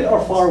out of it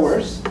are far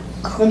worse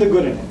than the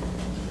good in it.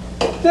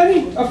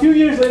 Then a few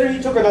years later,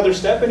 he took another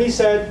step and he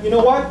said, you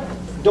know what?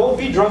 Don't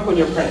be drunk when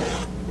you're praying.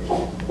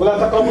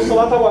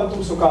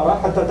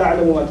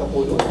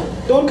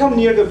 Don't come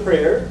near the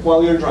prayer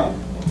while you're drunk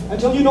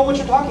until you know what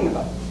you're talking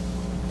about.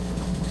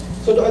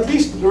 So at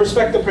least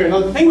respect the prayer. Now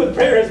the thing with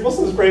prayer is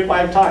Muslims pray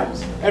 5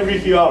 times every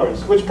few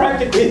hours, which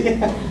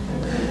practically,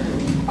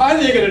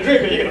 either you're going to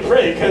drink or you're going to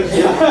pray, because,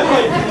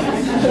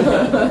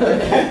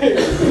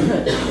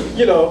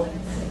 you know.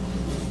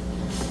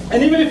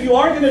 And even if you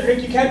are going to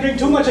drink, you can't drink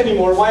too much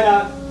anymore. Why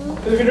not?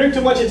 Because if you drink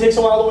too much, it takes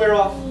a while to wear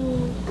off.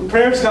 And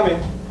prayer is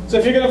coming. So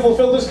if you're going to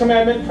fulfill this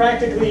commandment,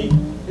 practically,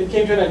 it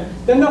came to an end.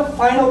 Then the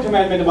final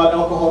commandment about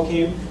alcohol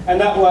came, and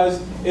that was,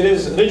 it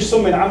is رِجْسٌ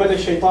مِّنْ عَمَلِ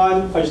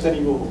الشَّيْطَانِ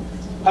فَاجْتَنِبُوهُ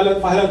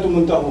هَلْ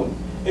أَنْتُمْ مُنْتَهُونَ.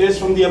 It is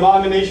from the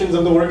abominations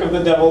of the work of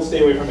the devil,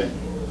 stay away from it.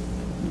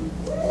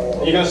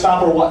 Are you going to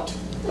stop or what?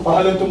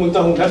 فَهَلْ أَنْتُمْ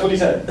مُنْتَهُونَ. That's what he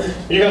said.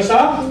 Are you going to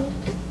stop?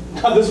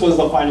 Now this was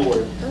the final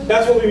word.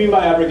 That's what we mean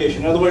by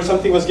abrogation. In other words,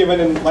 something was given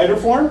in lighter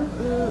form,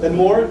 then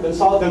more, then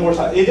solid, then more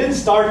solid. It didn't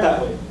start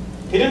that way.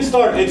 He didn't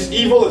start, it's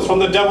evil, it's from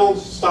the devil,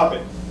 stop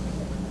it.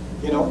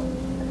 You know?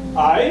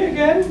 I,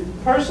 again,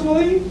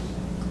 personally,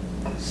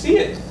 see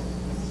it.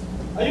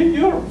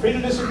 You're free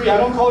to disagree. I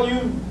don't call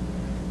you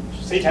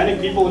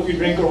satanic people if you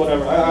drink or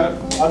whatever. I'm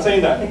not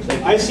saying that.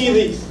 I see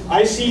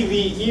the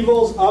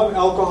evils of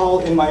alcohol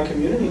in my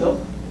community, though.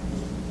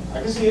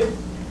 I can see it.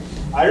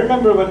 I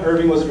remember when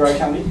Irving was a dry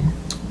county.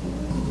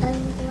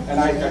 And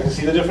I can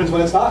see the difference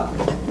when it's not.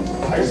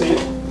 I can see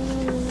it.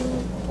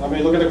 I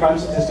mean, look at the crime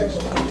statistics.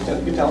 You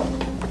can tell.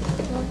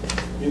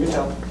 You can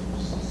tell.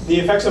 The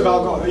effects of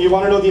alcohol. You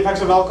want to know the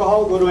effects of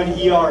alcohol? Go to an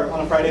ER on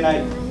a Friday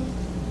night.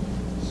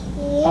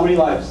 How many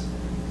lives?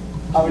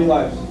 How many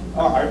lives?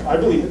 Oh, I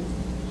believe it.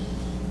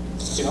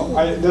 You know,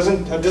 it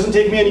doesn't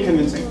take me any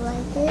convincing.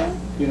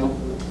 You know.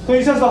 So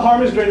he says the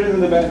harm is greater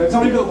than the benefit.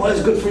 Somebody goes, well,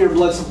 it's good for your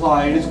blood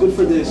supply, and it's good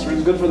for this, or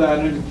it's good for that,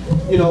 and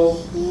you know,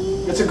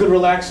 it's a good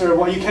relaxer.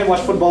 Well, you can't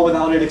watch football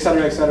without it,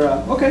 etc.,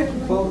 etc. Okay,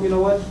 well, you know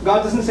what?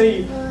 God doesn't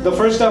say. The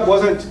first step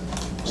wasn't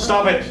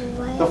stop it.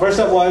 The first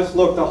step was,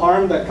 look, the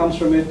harm that comes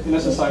from it in a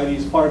society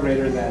is far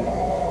greater than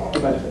the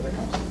benefit that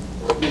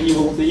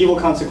comes. The evil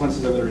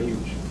consequences of it are huge.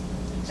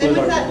 So and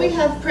with that, we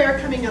have prayer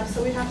coming up,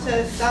 so we have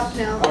to stop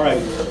now. All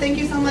right. Thank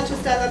you so much,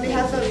 Ustad. On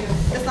behalf of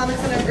Islamic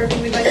Center of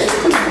Irving, we'd like to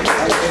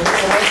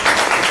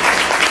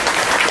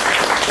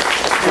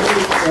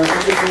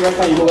Write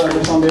my email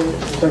address on there,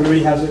 so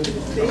everybody has it.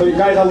 So you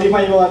guys, I'll leave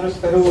my email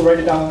address, and we'll write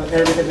it down in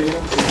Arabic at the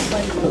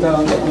put that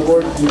on the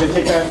board. You can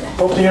take that.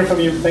 Hope to hear from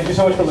you. Thank you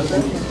so much for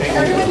listening.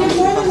 Everyone, you're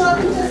more than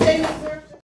welcome to stay with